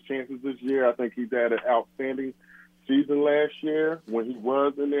like his chances this year. I think he's had an outstanding season last year when he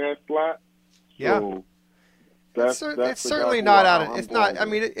was in that slot. Yeah. So it's certainly not out of. It's not. I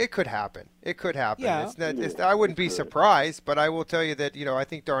mean, it could happen. It could happen. Yeah. It's not. I wouldn't be surprised, but I will tell you that I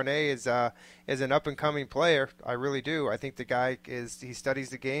think Darnay is an up and coming player. I really do. I think the guy he studies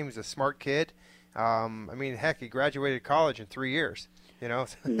the game. He's a smart kid. I mean, heck, he graduated college in 3 years. It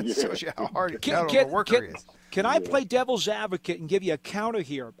shows you how hard a worker he is. Can I play devil's advocate and give you a counter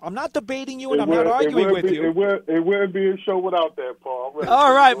here? I'm not debating you, and I'm not arguing with you. It wouldn't be a show without that, Paul.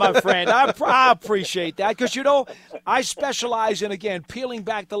 All right, my friend. I appreciate that because, I specialize in, again, peeling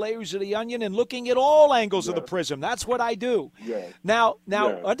back the layers of the onion and looking at all angles of the prism. That's what I do. Yes. Now,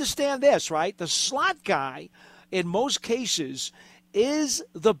 understand this, right? The slot guy, in most cases, is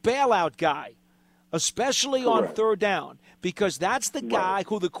the bailout guy, especially on third down, because that's the guy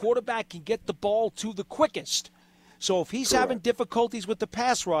who the quarterback can get the ball to the quickest. So if he's having difficulties with the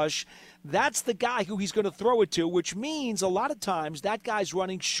pass rush, that's the guy who he's going to throw it to, which means a lot of times that guy's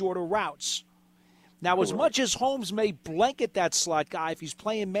running shorter routes. Now, as much as Holmes may blanket that slot guy if he's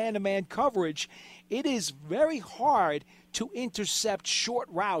playing man-to-man coverage, it is very hard to intercept short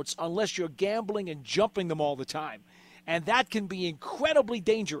routes unless you're gambling and jumping them all the time. And that can be incredibly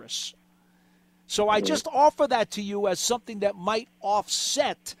dangerous. So I just offer that to you as something that might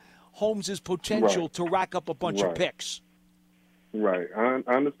offset Holmes' potential to rack up a bunch of picks. Right. I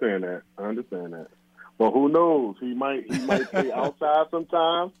understand that. Well, who knows? He might play outside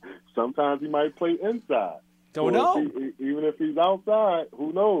sometimes. Sometimes he might play inside. Don't know. Even if he's outside,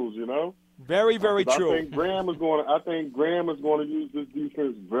 who knows? Very, very true. I think Graham is going to use this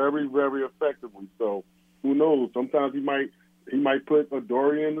defense very, very effectively. So who knows? Sometimes he might put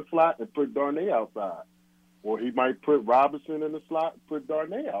Adoree' in the slot and put Darnay outside. Or he might put Robinson in the slot and put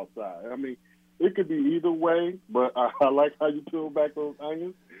Darnay outside. I mean, it could be either way, but I like how you peel back those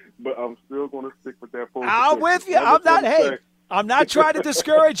onions, but I'm still going to stick with that. I'm with you. I'm not trying to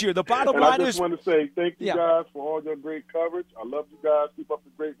discourage you. The bottom line is. I just want to say thank you guys for all your great coverage. I love you guys. Keep up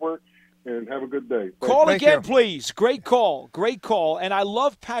the great work. And have a good day. Call again, please. Great call. And I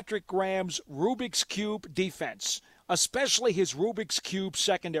love Patrick Graham's Rubik's Cube defense, especially his Rubik's Cube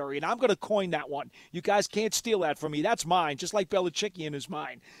secondary. And I'm going to coin that one. You guys can't steal that from me. That's mine, just like Belichickian is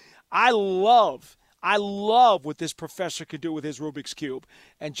mine. I love what this professor could do with his Rubik's Cube.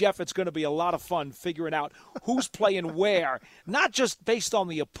 And, Jeff, it's going to be a lot of fun figuring out who's playing where, not just based on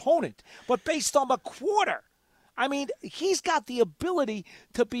the opponent, but based on the quarter. I mean, he's got the ability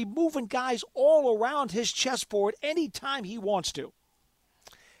to be moving guys all around his chessboard anytime he wants to.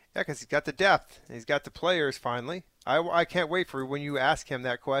 Yeah, because he's got the depth. He's got the players, finally. I can't wait for when you ask him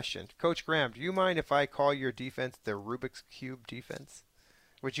that question. Coach Graham, do you mind if I call your defense the Rubik's Cube defense?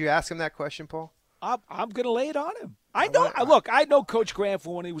 Would you ask him that question, Paul? I'm going to lay it on him. I know Coach Graham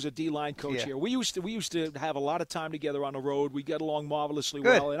from when he was a D-line coach here. We used to have a lot of time together on the road. We get along marvelously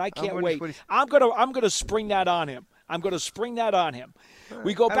well, and I can't wait. I'm going to spring that on him.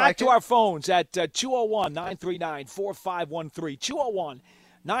 We go back to our phones at 201-939-4513.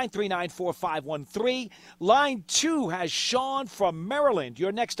 201-939-4513. Line 2 has Sean from Maryland.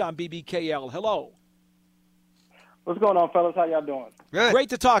 You're next on BBKL. Hello. What's going on, fellas? How y'all doing? Good. Great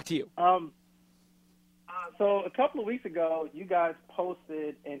to talk to you. So a couple of weeks ago, you guys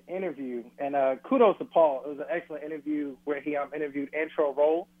posted an interview, and kudos to Paul. It was an excellent interview where he interviewed Antro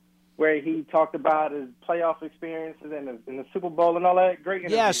Roll, where he talked about his playoff experiences in the Super Bowl and all that. Great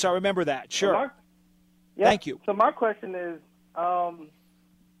interview. Yes, I remember that. Sure. Thank you. So my question is, I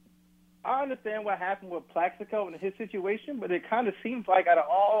understand what happened with Plaxico and his situation, but it kind of seems like out of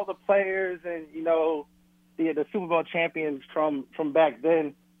all the players and, the Super Bowl champions from back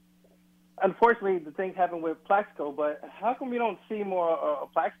then, unfortunately, the things happen with Plaxico, but how come we don't see more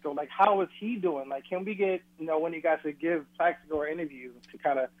Plaxico? Like, how is he doing? Like, can we get, one of you guys to give Plaxico an interview to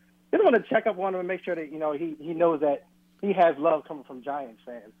kind of just want to check up on him and make sure that, he knows that he has love coming from Giants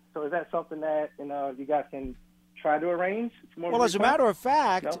fans. So is that something that, you guys can try to arrange? Well, as a matter of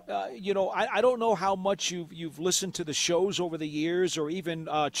fact, I don't know how much you've listened to the shows over the years or even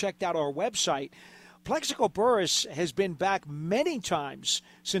checked out our website. Plaxico Burress has been back many times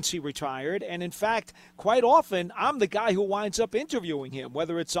since he retired, and in fact, quite often, I'm the guy who winds up interviewing him,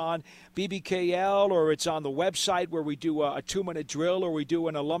 whether it's on BBKL or it's on the website where we do a 2-minute drill or we do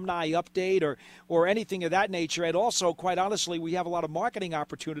an alumni update or anything of that nature. And also, quite honestly, we have a lot of marketing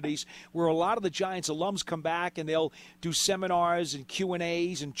opportunities where a lot of the Giants alums come back and they'll do seminars and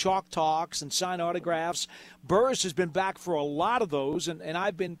Q&As and chalk talks and sign autographs. Burress has been back for a lot of those, and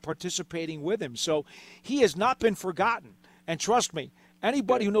I've been participating with him. So he has not been forgotten. And trust me,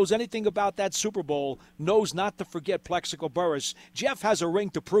 anybody who knows anything about that Super Bowl knows not to forget Plaxico Burress. Jeff has a ring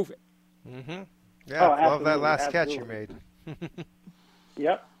to prove it. Mm-hmm. Yeah, love that last catch you made.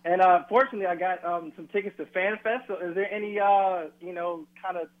 Yep. And fortunately, I got some tickets to FanFest. So is there any,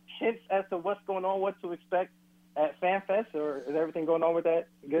 kind of hints as to what's going on, what to expect at FanFest, or is everything going on with that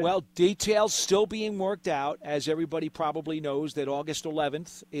good? Well, details still being worked out. As everybody probably knows, that August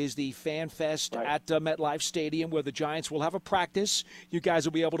 11th is the FanFest at MetLife Stadium, where the Giants will have a practice. You guys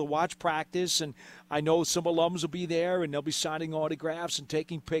will be able to watch practice, and I know some alums will be there, and they'll be signing autographs and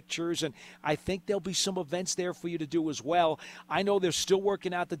taking pictures, and I think there'll be some events there for you to do as well. I know they're still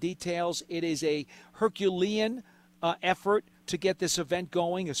working out the details. It is a Herculean effort to get this event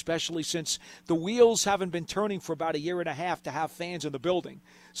going, especially since the wheels haven't been turning for about 1.5 years to have fans in the building.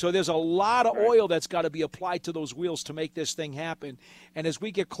 So there's a lot of oil that's got to be applied to those wheels to make this thing happen. And as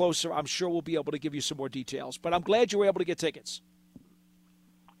we get closer, I'm sure we'll be able to give you some more details. But I'm glad you were able to get tickets.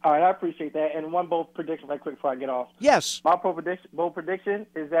 All right, I appreciate that. And one bold prediction right quick before I get off. Yes. My bold prediction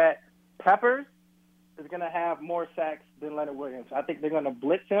is that Peppers is going to have more sacks than Leonard Williams. I think they're going to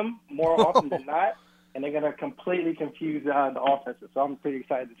blitz him more often than not. And they're going to completely confuse the offenses. So I'm pretty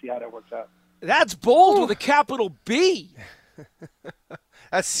excited to see how that works out. That's bold with a capital B.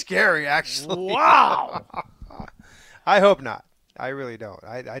 That's scary, actually. Wow. I hope not. I really don't.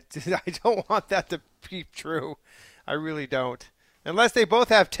 I don't want that to be true. I really don't. Unless they both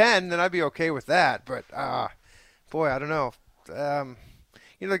have 10, then I'd be okay with that. But, boy, I don't know.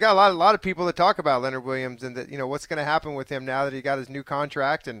 They got a lot of people that talk about Leonard Williams and that, what's going to happen with him now that he got his new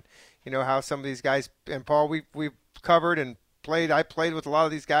contract and, how some of these guys, and Paul, we've covered and played. I played with a lot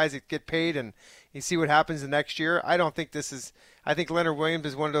of these guys that get paid, and you see what happens the next year. I don't think I think Leonard Williams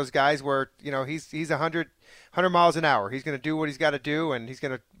is one of those guys where, he's 100 miles an hour. He's going to do what he's got to do, and he's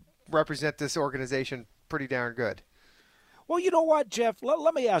going to represent this organization pretty darn good. Well, you know what, Jeff?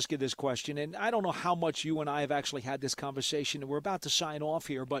 Let me ask you this question, and I don't know how much you and I have actually had this conversation, and we're about to sign off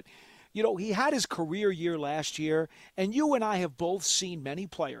here, but he had his career year last year, and you and I have both seen many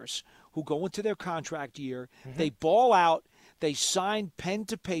players who go into their contract year, they ball out, they sign pen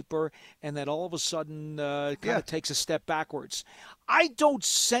to paper, and then all of a sudden kind of takes a step backwards. I don't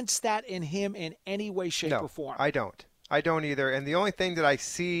sense that in him in any way, shape, or form. I don't either. And the only thing that I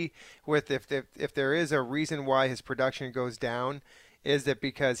see with if there is a reason why his production goes down is that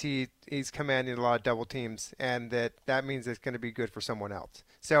because he's commanding a lot of double teams, and that means it's going to be good for someone else.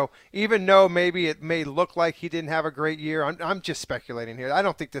 So even though maybe it may look like he didn't have a great year, I'm just speculating here. I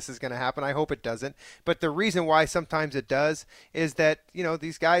don't think this is going to happen. I hope it doesn't. But the reason why sometimes it does is that,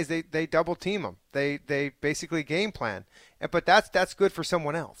 these guys, they double team them. They basically game plan. But that's good for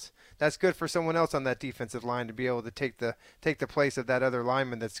someone else. That's good for someone else on that defensive line to be able to take the place of that other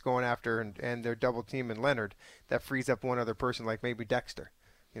lineman that's going after and they're double teaming Leonard. That frees up one other person, like maybe Dexter.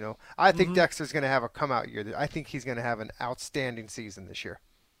 I think Dexter's going to have a come out year. I think he's going to have an outstanding season this year.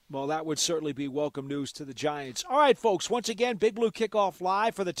 Well, that would certainly be welcome news to the Giants. All right, folks, once again, Big Blue Kickoff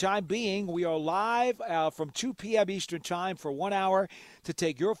Live for the time being. We are live from 2 p.m. Eastern Time for 1 hour to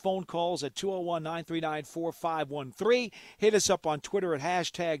take your phone calls at 201-939-4513. Hit us up on Twitter at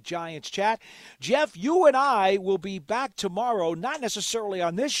 #GiantsChat. Jeff, you and I will be back tomorrow, not necessarily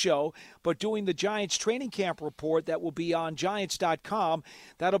on this show, but doing the Giants training camp report that will be on Giants.com.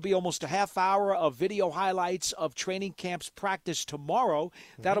 That'll be almost a half hour of video highlights of training camp's practice tomorrow.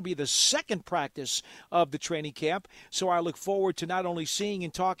 That'll be the second practice of the training camp. So I look forward to not only seeing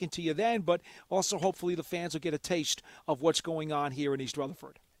and talking to you then, but also hopefully the fans will get a taste of what's going on here in East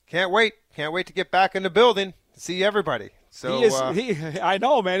Rutherford. Can't wait to get back in the building, see everybody. So I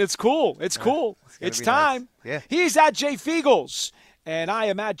know, man. It's cool. It's cool. It's time. Nice. Yeah. He's at Jay Fiegels. And I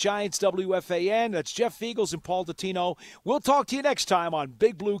am at Giants WFAN. That's Jeff Feagles and Paul Dottino. We'll talk to you next time on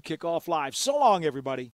Big Blue Kickoff Live. So long, everybody.